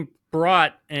this team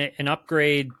brought an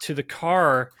upgrade to the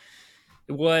car,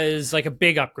 it was like a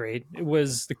big upgrade. It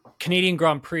was the Canadian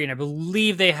Grand Prix, and I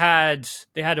believe they had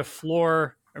a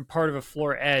floor or part of a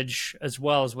floor edge as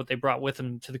well as what they brought with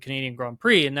them to the Canadian Grand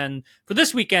Prix. And then for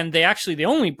this weekend, they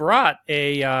only brought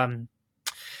an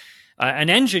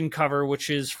engine cover, which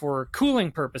is for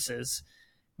cooling purposes.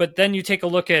 But then you take a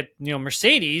look at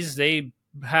Mercedes, they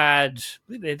had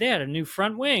a new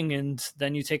front wing, and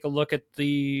then you take a look at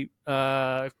the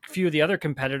few of the other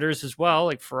competitors as well.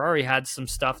 Like Ferrari had some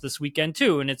stuff this weekend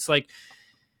too, and it's like,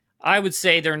 I would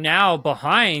say they're now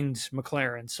behind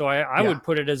McLaren. So I would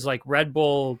put it as like Red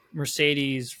Bull,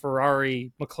 Mercedes,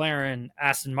 Ferrari, McLaren,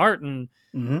 Aston Martin.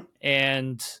 Mm-hmm.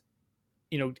 And,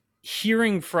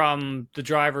 hearing from the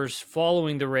drivers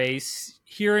following the race,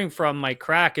 hearing from Mike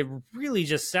Crack, it really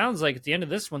just sounds like at the end of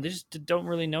this one, they just don't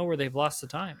really know where they've lost the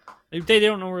time. They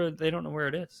don't know where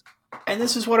it is. And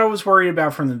this is what I was worried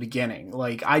about from the beginning.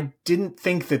 Like, I didn't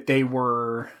think that they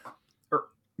were...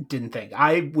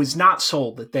 I was not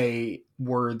sold that they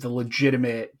were the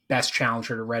legitimate best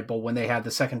challenger to Red Bull when they had the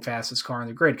second fastest car on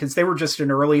the grid, because they were just an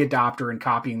early adopter and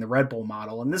copying the Red Bull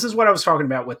model. And this is what I was talking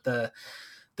about with the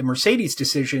Mercedes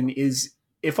decision, is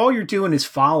if all you're doing is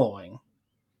following,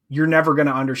 you're never going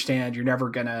to understand. You're never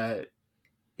going to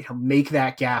make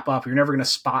that gap up. You're never going to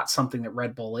spot something that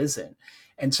Red Bull isn't.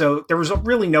 And so there was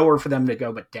really nowhere for them to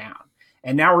go but down.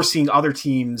 And now we're seeing other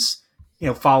teams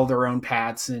follow their own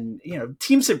paths, and,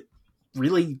 teams that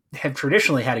really have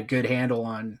traditionally had a good handle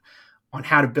on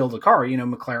how to build a car,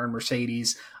 McLaren,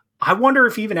 Mercedes. I wonder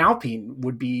if even Alpine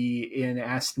would be in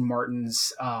Aston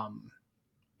Martin's,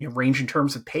 range in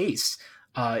terms of pace,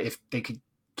 if they could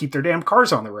keep their damn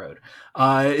cars on the road.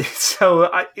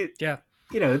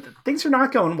 Things are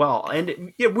not going well.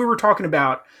 And we were talking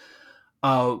about,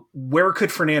 where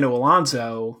could Fernando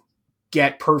Alonso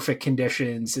get perfect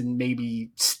conditions and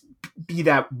maybe be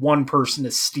that one person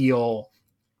to steal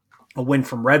a win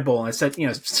from Red Bull. And I said,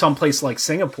 someplace like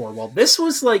Singapore. Well, this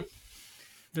was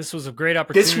a great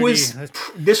opportunity.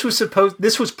 This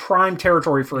was prime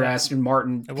territory for Aston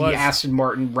Martin. Aston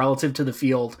Martin relative to the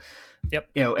field. Yep.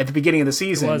 At the beginning of the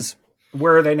season.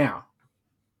 Where are they now?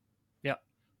 Yeah.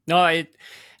 No, I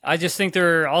just think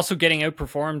they're also getting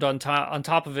outperformed on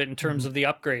top of it in terms of the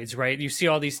upgrades, right? You see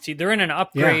all these teams, they're in an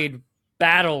upgrade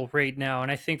battle right now,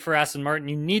 and I think for Aston Martin,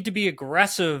 you need to be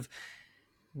aggressive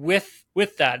with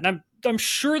that. And I'm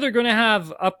sure they're going to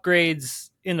have upgrades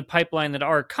in the pipeline that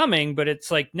are coming, but it's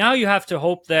like now you have to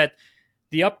hope that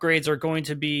the upgrades are going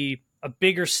to be a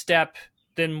bigger step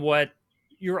than what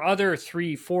your other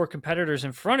 3-4 competitors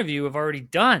in front of you have already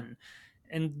done.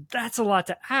 And that's a lot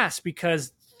to ask,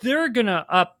 because they're going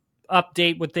to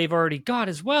update what they've already got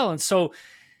as well. And so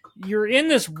you're in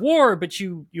this war, but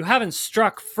you haven't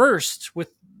struck first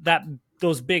with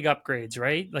those big upgrades,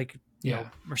 right? Like,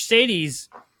 Mercedes,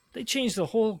 they changed the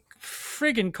whole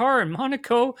friggin' car in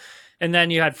Monaco. And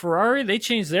then you had Ferrari, they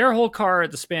changed their whole car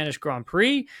at the Spanish Grand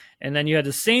Prix. And then you had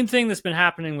the same thing that's been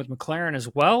happening with McLaren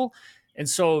as well. And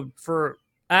so for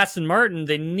Aston Martin,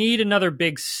 they need another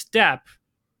big step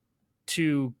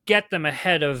to get them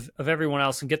ahead of everyone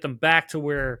else and get them back to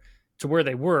where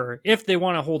they were, if they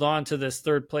want to hold on to this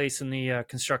third place in the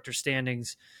constructor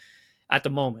standings at the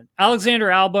moment. Alexander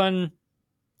Albon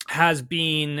has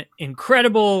been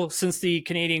incredible since the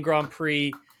Canadian Grand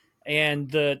Prix, and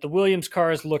the Williams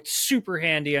cars looked super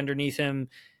handy underneath him.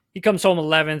 He comes home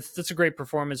 11th. That's a great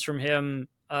performance from him.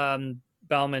 But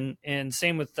Bauman, and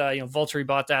same with Valtteri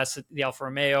Bottas at the Alfa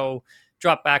Romeo.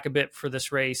 Dropped back a bit for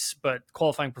this race, but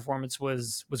qualifying performance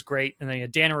was great. And then you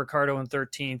had Daniel Ricciardo in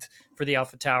 13th for the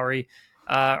AlphaTauri.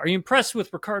 Are you impressed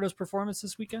with Ricciardo's performance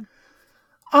this weekend?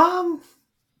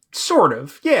 Sort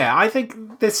of. Yeah, I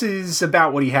think this is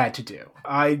about what he had to do.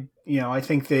 I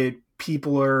think that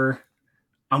people are.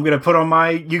 I'm going to put on my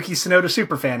Yuki Tsunoda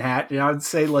superfan hat, and I'd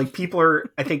say people are,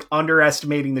 I think,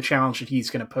 underestimating the challenge that he's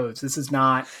going to pose. This is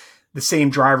not the same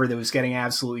driver that was getting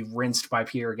absolutely rinsed by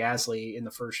Pierre Gasly in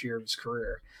the first year of his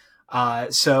career.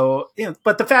 But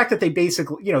the fact that they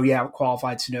basically,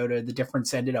 qualified Tsunoda, the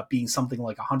difference ended up being something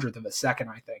like 100th of a second,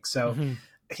 I think. So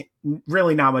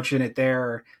really not much in it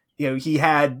there. He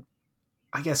had,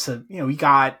 I guess, he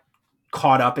got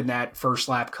caught up in that first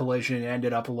lap collision and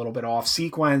ended up a little bit off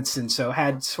sequence. And so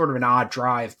had sort of an odd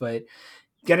drive, but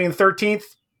getting 13th,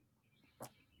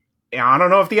 I don't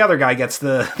know if the other guy gets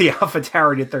the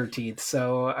AlphaTauri to 13th.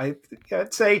 So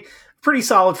I'd say pretty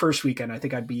solid first weekend. I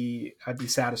think I'd be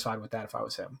satisfied with that if I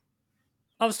was him.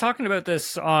 I was talking about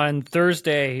this on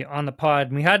Thursday on the pod,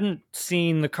 and we hadn't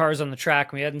seen the cars on the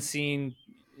track. We hadn't seen,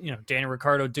 Daniel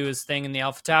Ricciardo do his thing in the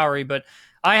AlphaTauri, but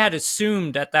I had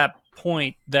assumed at that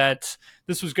point that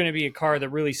this was going to be a car that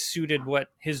really suited what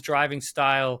his driving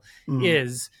style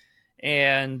is.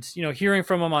 And, hearing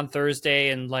from him on Thursday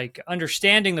and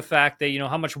understanding the fact that,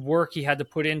 how much work he had to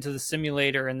put into the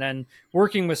simulator, and then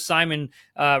working with Simon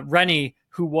Rennie,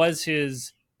 who was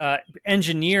his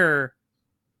engineer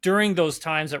during those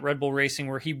times at Red Bull Racing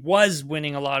where he was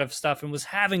winning a lot of stuff and was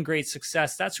having great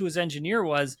success. That's who his engineer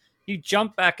was. You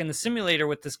jump back in the simulator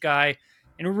with this guy,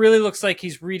 and it really looks like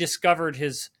he's rediscovered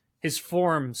his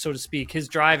form, so to speak, his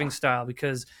driving style,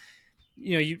 because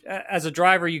you as a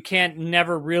driver, you can't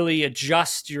never really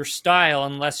adjust your style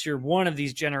unless you're one of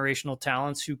these generational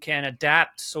talents who can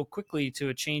adapt so quickly to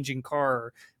a changing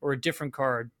car or a different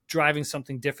car, driving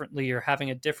something differently or having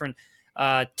a different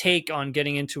take on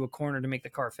getting into a corner to make the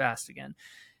car fast again.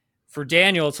 For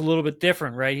Daniel, it's a little bit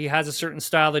different, right? He has a certain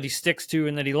style that he sticks to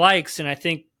and that he likes, and I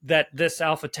think that this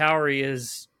AlphaTauri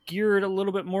is geared a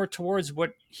little bit more towards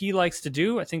what he likes to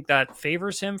do. I think that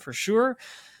favors him for sure.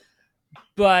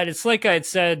 But it's like I had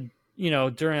said,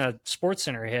 during a Sports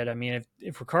Center hit. I mean,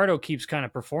 if Ricciardo keeps kind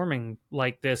of performing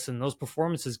like this and those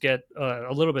performances get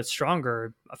a little bit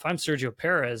stronger, if I'm Sergio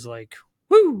Perez,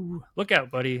 woo, look out,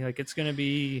 buddy. It's going to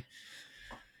be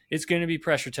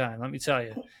pressure time, let me tell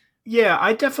you. Yeah,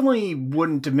 I definitely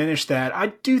wouldn't diminish that. I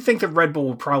do think that Red Bull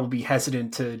would probably be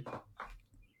hesitant to,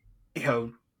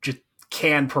 just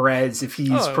can Perez if he's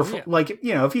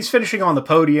if he's finishing on the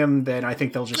podium, then I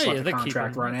think they'll just let the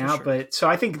contract run out. Sure. But so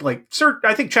I think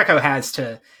I think Checo has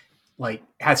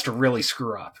to really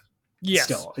screw up. Yes.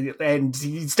 Still, and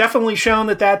he's definitely shown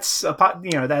that's a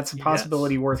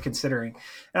possibility worth considering.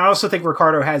 And I also think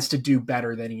Ricciardo has to do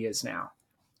better than he is now.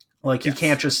 He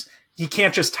can't just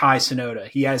tie Tsunoda.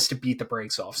 He has to beat the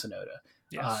brakes off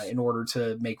Tsunoda in order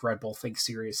to make Red Bull think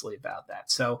seriously about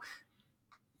that. So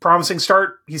promising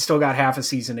start. He's still got half a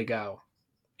season to go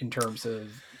in terms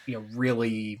of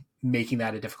really making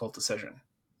that a difficult decision.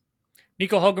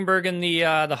 Nico Hulkenberg in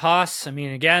the Haas. I mean,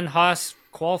 again, Haas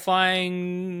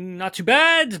qualifying not too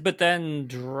bad, but then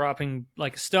dropping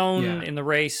like a stone in the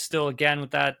race. Still, again,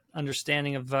 with that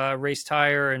understanding of race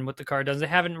tire and what the car does. They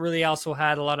haven't really also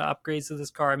had a lot of upgrades to this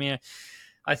car. I mean,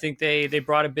 I think they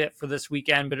brought a bit for this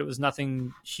weekend, but it was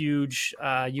nothing huge.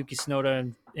 Yuki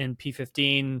Tsunoda in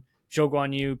P15, Zhou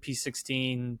Guanyu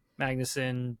P16,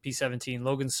 Magnussen P17,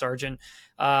 Logan Sargent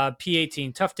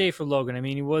P18. Tough day for Logan. I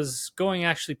mean, he was going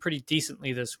actually pretty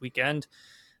decently this weekend.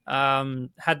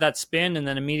 Had that spin, and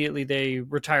then immediately they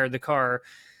retired the car.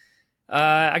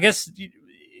 I guess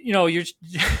you're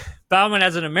Bauman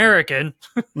as an American.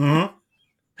 Mm-hmm.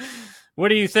 What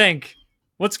do you think?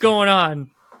 What's going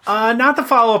on? Not the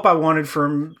follow-up I wanted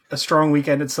from a strong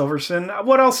weekend at Silverstone.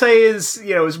 What I'll say is,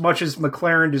 as much as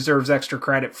McLaren deserves extra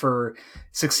credit for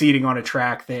succeeding on a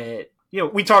track that,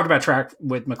 we talked about track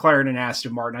with McLaren and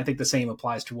Aston Martin. I think the same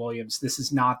applies to Williams. This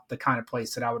is not the kind of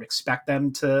place that I would expect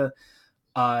them to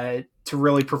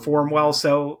really perform well.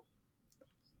 So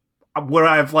would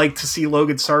I have liked to see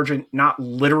Logan Sargent not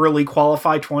literally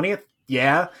qualify 20th?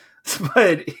 Yeah.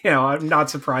 But, I'm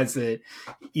not surprised that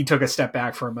he took a step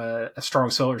back from a strong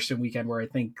Silverstone weekend where I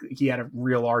think he had a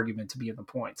real argument to be in the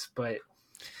points. But,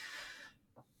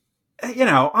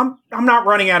 I'm not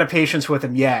running out of patience with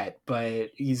him yet, but I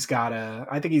think he's got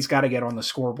to get on the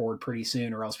scoreboard pretty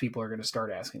soon, or else people are going to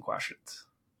start asking questions.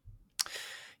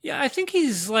 Yeah, I think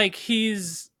he's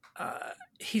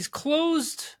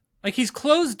closed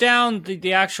down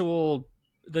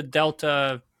the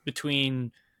delta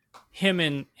between him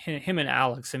and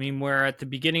Alex. I mean, where at the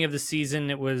beginning of the season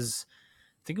I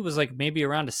think it was like maybe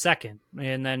around a second,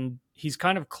 and then he's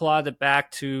kind of clawed it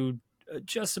back to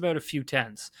just about a few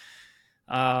tenths.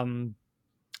 I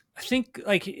think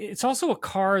like it's also a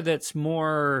car that's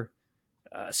more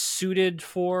suited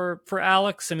for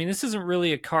Alex. I mean, this isn't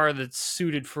really a car that's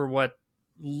suited for what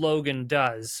Logan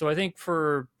does. So I think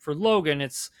for Logan,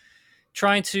 it's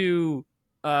trying to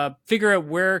figure out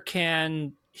where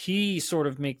can he sort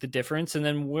of make the difference, and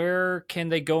then where can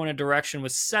they go in a direction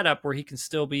with setup where he can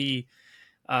still be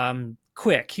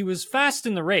quick. He was fast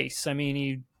in the race. I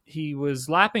mean, he was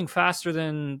lapping faster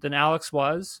than Alex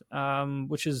was,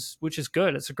 which is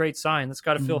good. It's a great sign. That's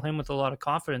got to fill him with a lot of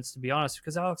confidence, to be honest,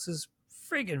 because Alex is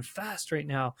friggin' fast right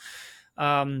now.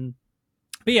 But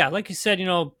yeah, like you said,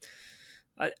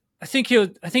 I think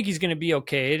he's going to be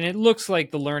okay, and it looks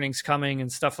like the learning's coming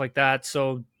and stuff like that.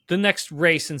 So the next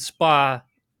race in Spa,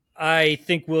 I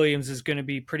think Williams is going to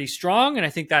be pretty strong, and I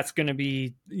think that's going to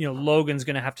be, Logan's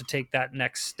going to have to take that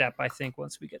next step, I think,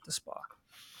 once we get to Spa.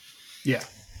 Yeah.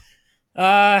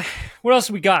 What else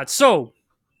we got? So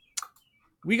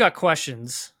we got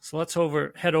questions. So let's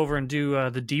head over and do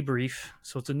the debrief.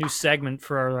 So it's a new segment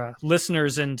for our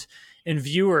listeners and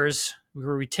viewers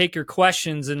where we take your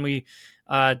questions and we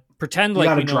pretend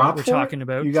like we know what we're talking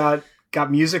about. You got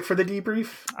music for the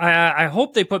debrief? I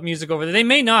hope they put music over there. They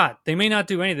may not. They may not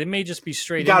do anything. They may just be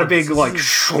straight. You got a big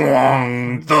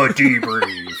schwung the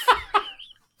debrief.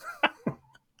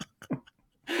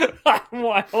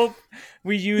 I hope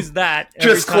we use that.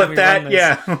 Just clip that.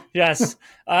 Yeah. Yes.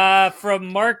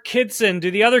 From Mark Kidson,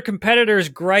 do the other competitors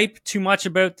gripe too much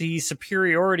about the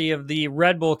superiority of the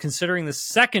Red Bull, considering the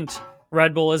second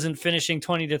Red Bull isn't finishing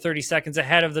 20 to 30 seconds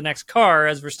ahead of the next car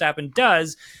as Verstappen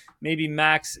does? Maybe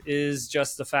Max is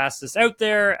just the fastest out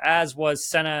there, as was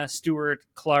Senna, Stewart,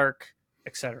 Clark,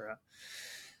 etc.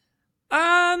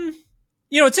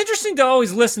 It's interesting to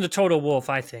always listen to Toto Wolff,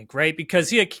 I think, right? Because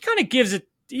he kind of gives it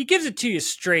to you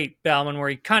straight, Bellman, where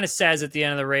he kind of says at the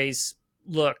end of the race,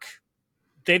 look,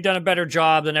 they've done a better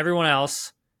job than everyone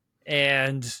else,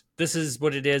 and this is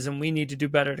what it is, and we need to do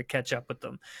better to catch up with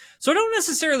them. So I don't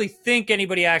necessarily think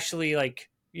anybody actually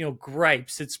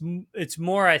gripes. It's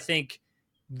more, I think,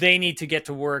 they need to get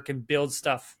to work and build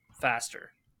stuff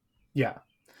faster. Yeah.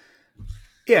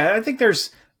 Yeah, I think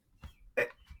there's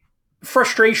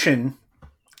frustration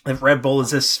that Red Bull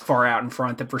is this far out in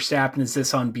front, that Verstappen is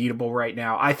this unbeatable right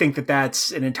now. I think that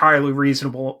that's an entirely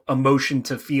reasonable emotion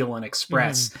to feel and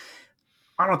express. Mm-hmm.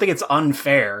 I don't think it's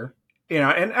unfair,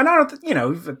 and I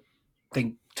don't,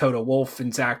 think Toto Wolff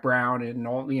and Zach Brown and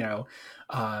all,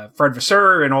 Fred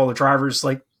Vasseur and all the drivers,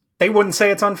 they wouldn't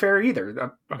say it's unfair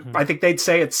either. Mm-hmm. I think they'd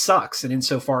say it sucks. And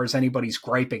insofar as anybody's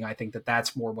griping, I think that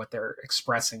that's more what they're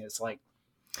expressing is like,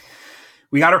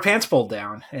 we got our pants pulled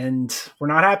down and we're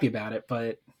not happy about it,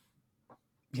 but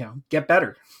get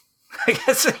better. I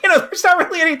guess, there's not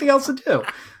really anything else to do.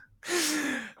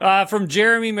 From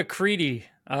Jeremy McCready,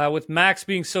 with Max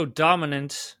being so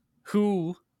dominant,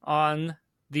 who on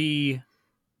the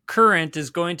current is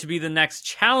going to be the next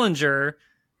challenger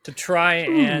to try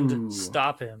and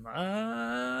stop him?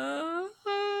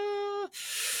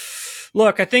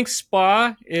 Look, I think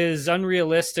Spa is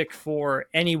unrealistic for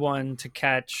anyone to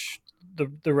catch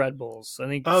the Red Bulls. I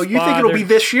think. Oh, you think it'll be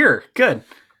this year? Good.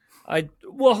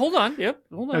 Hold on. Yep,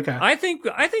 hold on. Okay. I think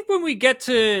when we get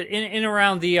to in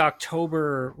around the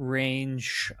October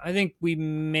range, I think we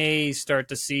may start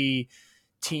to see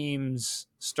teams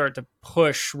start to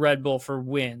push Red Bull for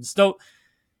wins. Though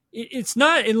it's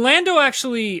not. And Lando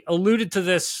actually alluded to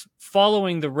this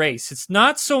following the race. It's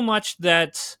not so much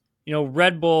that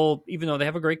Red Bull, even though they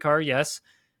have a great car, yes,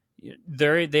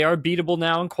 they are beatable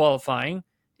now in qualifying.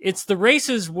 It's the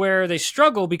races where they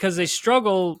struggle because they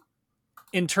struggle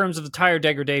in terms of the tire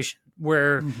degradation,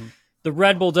 where the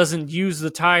Red Bull doesn't use the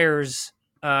tires,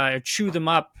 chew them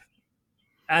up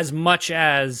as much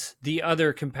as the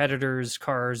other competitors'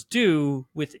 cars do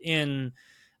within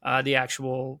the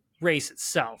actual race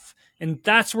itself. And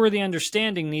that's where the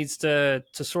understanding needs to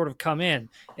sort of come in.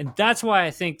 And that's why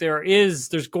I think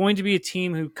there's going to be a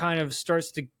team who kind of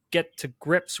starts to get to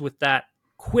grips with that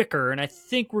quicker. And I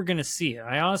think we're going to see it.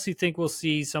 I honestly think we'll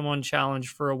see someone challenge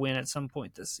for a win at some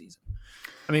point this season.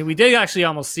 I mean, we did actually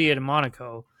almost see it in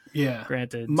Monaco. Yeah.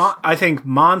 Granted. I think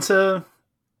Monza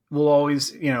will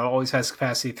always has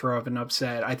capacity to throw up an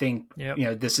upset. I think,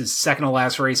 this is second to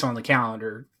last race on the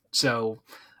calendar. So,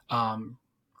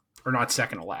 or not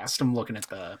second to last. I'm looking at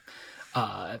the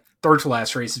third to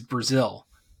last race is Brazil.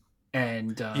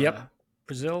 And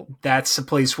Brazil. That's a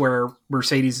place where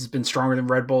Mercedes has been stronger than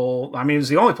Red Bull. I mean, it was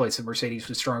the only place that Mercedes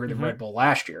was stronger than Red Bull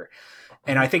last year.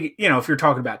 And I think, if you're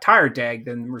talking about tire dag,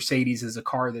 then Mercedes is a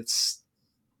car that's,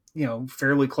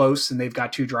 fairly close, and they've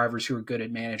got two drivers who are good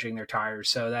at managing their tires.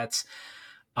 So that's,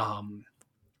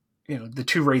 the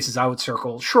two races I would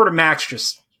circle, short of Max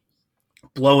just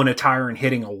blowing a tire and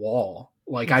hitting a wall.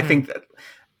 Like, I think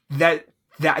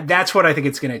that's what I think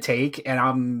it's going to take. And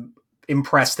I'm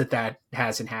impressed that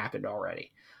hasn't happened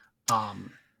already.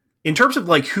 In terms of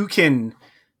like who can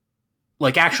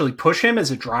like actually push him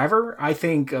as a driver, I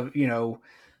think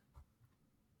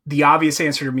the obvious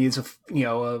answer to me is a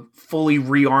fully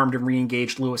rearmed and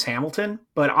reengaged Lewis Hamilton.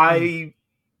 But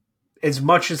as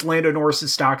much as Lando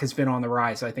Norris's stock has been on the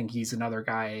rise, I think he's another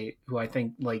guy who I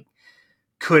think like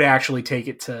could actually take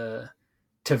it to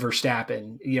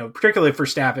Verstappen, particularly if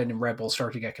Verstappen and Red Bull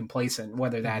start to get complacent,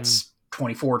 whether that's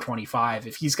 24, 25,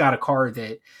 if he's got a car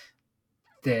that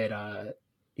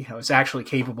is actually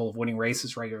capable of winning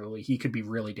races regularly, he could be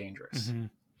really dangerous. Mm-hmm.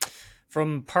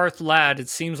 From Parth Ladd, it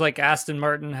seems like Aston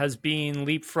Martin has been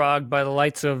leapfrogged by the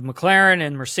likes of McLaren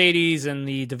and Mercedes in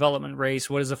the development race.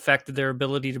 What has affected their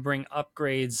ability to bring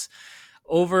upgrades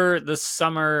over the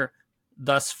summer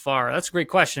thus far? That's a great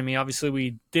question. I mean, obviously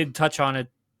we did touch on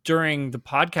it during the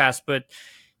podcast, but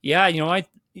yeah,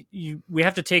 we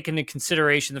have to take into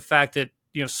consideration the fact that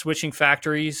switching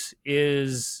factories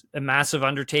is a massive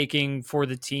undertaking for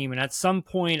the team. And at some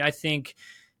point, I think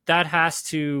that has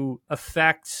to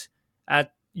affect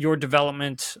at your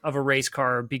development of a race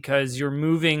car, because you're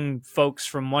moving folks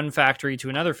from one factory to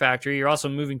another factory. You're also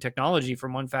moving technology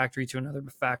from one factory to another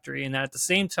factory. And at the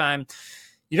same time,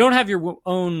 you don't have your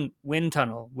own wind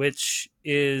tunnel, which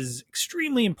is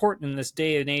extremely important in this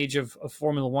day and age of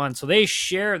Formula One. So they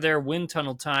share their wind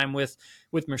tunnel time with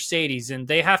Mercedes, and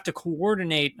they have to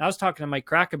coordinate. I was talking to Mike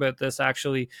Crack about this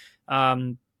actually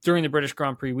during the British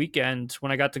Grand Prix weekend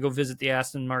when I got to go visit the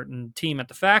Aston Martin team at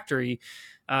the factory.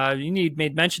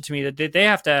 Made mention to me that they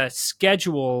have to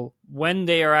schedule when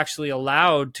they are actually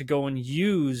allowed to go and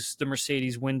use the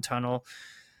Mercedes wind tunnel.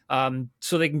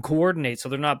 So they can coordinate, so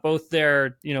they're not both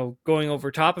there, going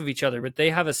over top of each other, but they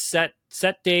have a set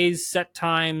days, set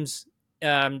times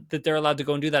that they're allowed to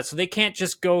go and do that. So they can't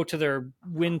just go to their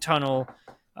wind tunnel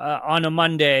on a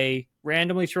Monday,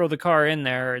 randomly throw the car in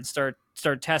there and start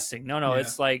testing. No, yeah.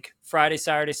 It's like Friday,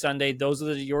 Saturday, Sunday. Those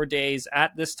are your days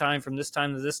at this time, from this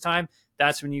time to this time.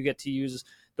 That's when you get to use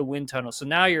the wind tunnel. So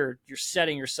now you're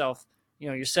setting yourself,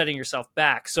 you're setting yourself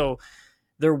back. So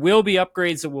there will be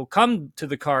upgrades that will come to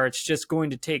the car. It's just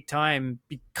going to take time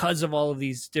because of all of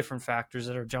these different factors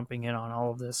that are jumping in on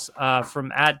all of this.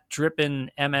 From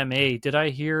 @Drippin MMA, did I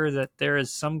hear that there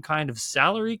is some kind of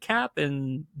salary cap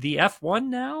in the F1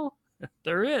 now?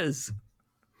 There is.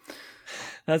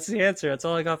 That's the answer. That's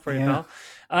all I got for you,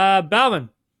 pal. Bauman,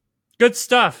 good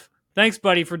stuff. Thanks,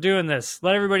 buddy, for doing this.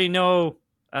 Let everybody know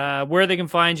where they can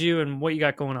find you and what you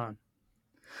got going on.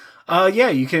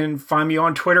 You can find me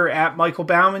on Twitter @Michael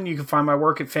Bauman. You can find my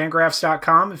work at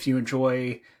fangraphs.com if you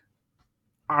enjoy,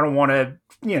 I don't want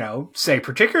to, say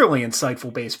particularly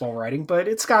insightful baseball writing, but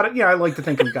it's got, I like to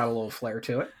think we've got a little flair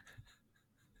to it.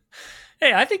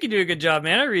 Hey, I think you do a good job,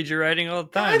 man. I read your writing all the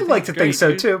time. I'd like to think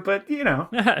so too, but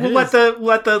we'll let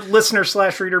the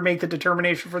listener/reader make the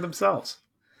determination for themselves.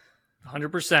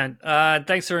 100%.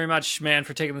 Thanks very much, man,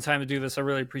 for taking the time to do this. I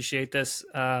really appreciate this.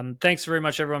 Thanks very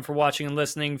much, everyone, for watching and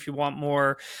listening. If you want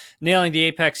more Nailing the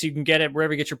Apex, you can get it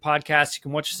wherever you get your podcasts. You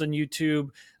can watch us on YouTube.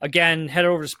 Again, head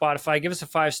over to Spotify. Give us a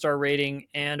 5-star rating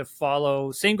and a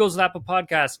follow. Same goes with Apple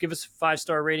Podcasts. Give us a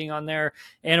 5-star rating on there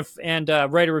and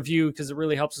write a review, because it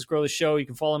really helps us grow the show. You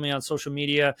can follow me on social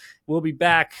media. We'll be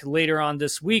back later on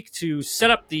this week to set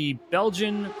up the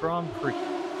Belgian Grand Prix.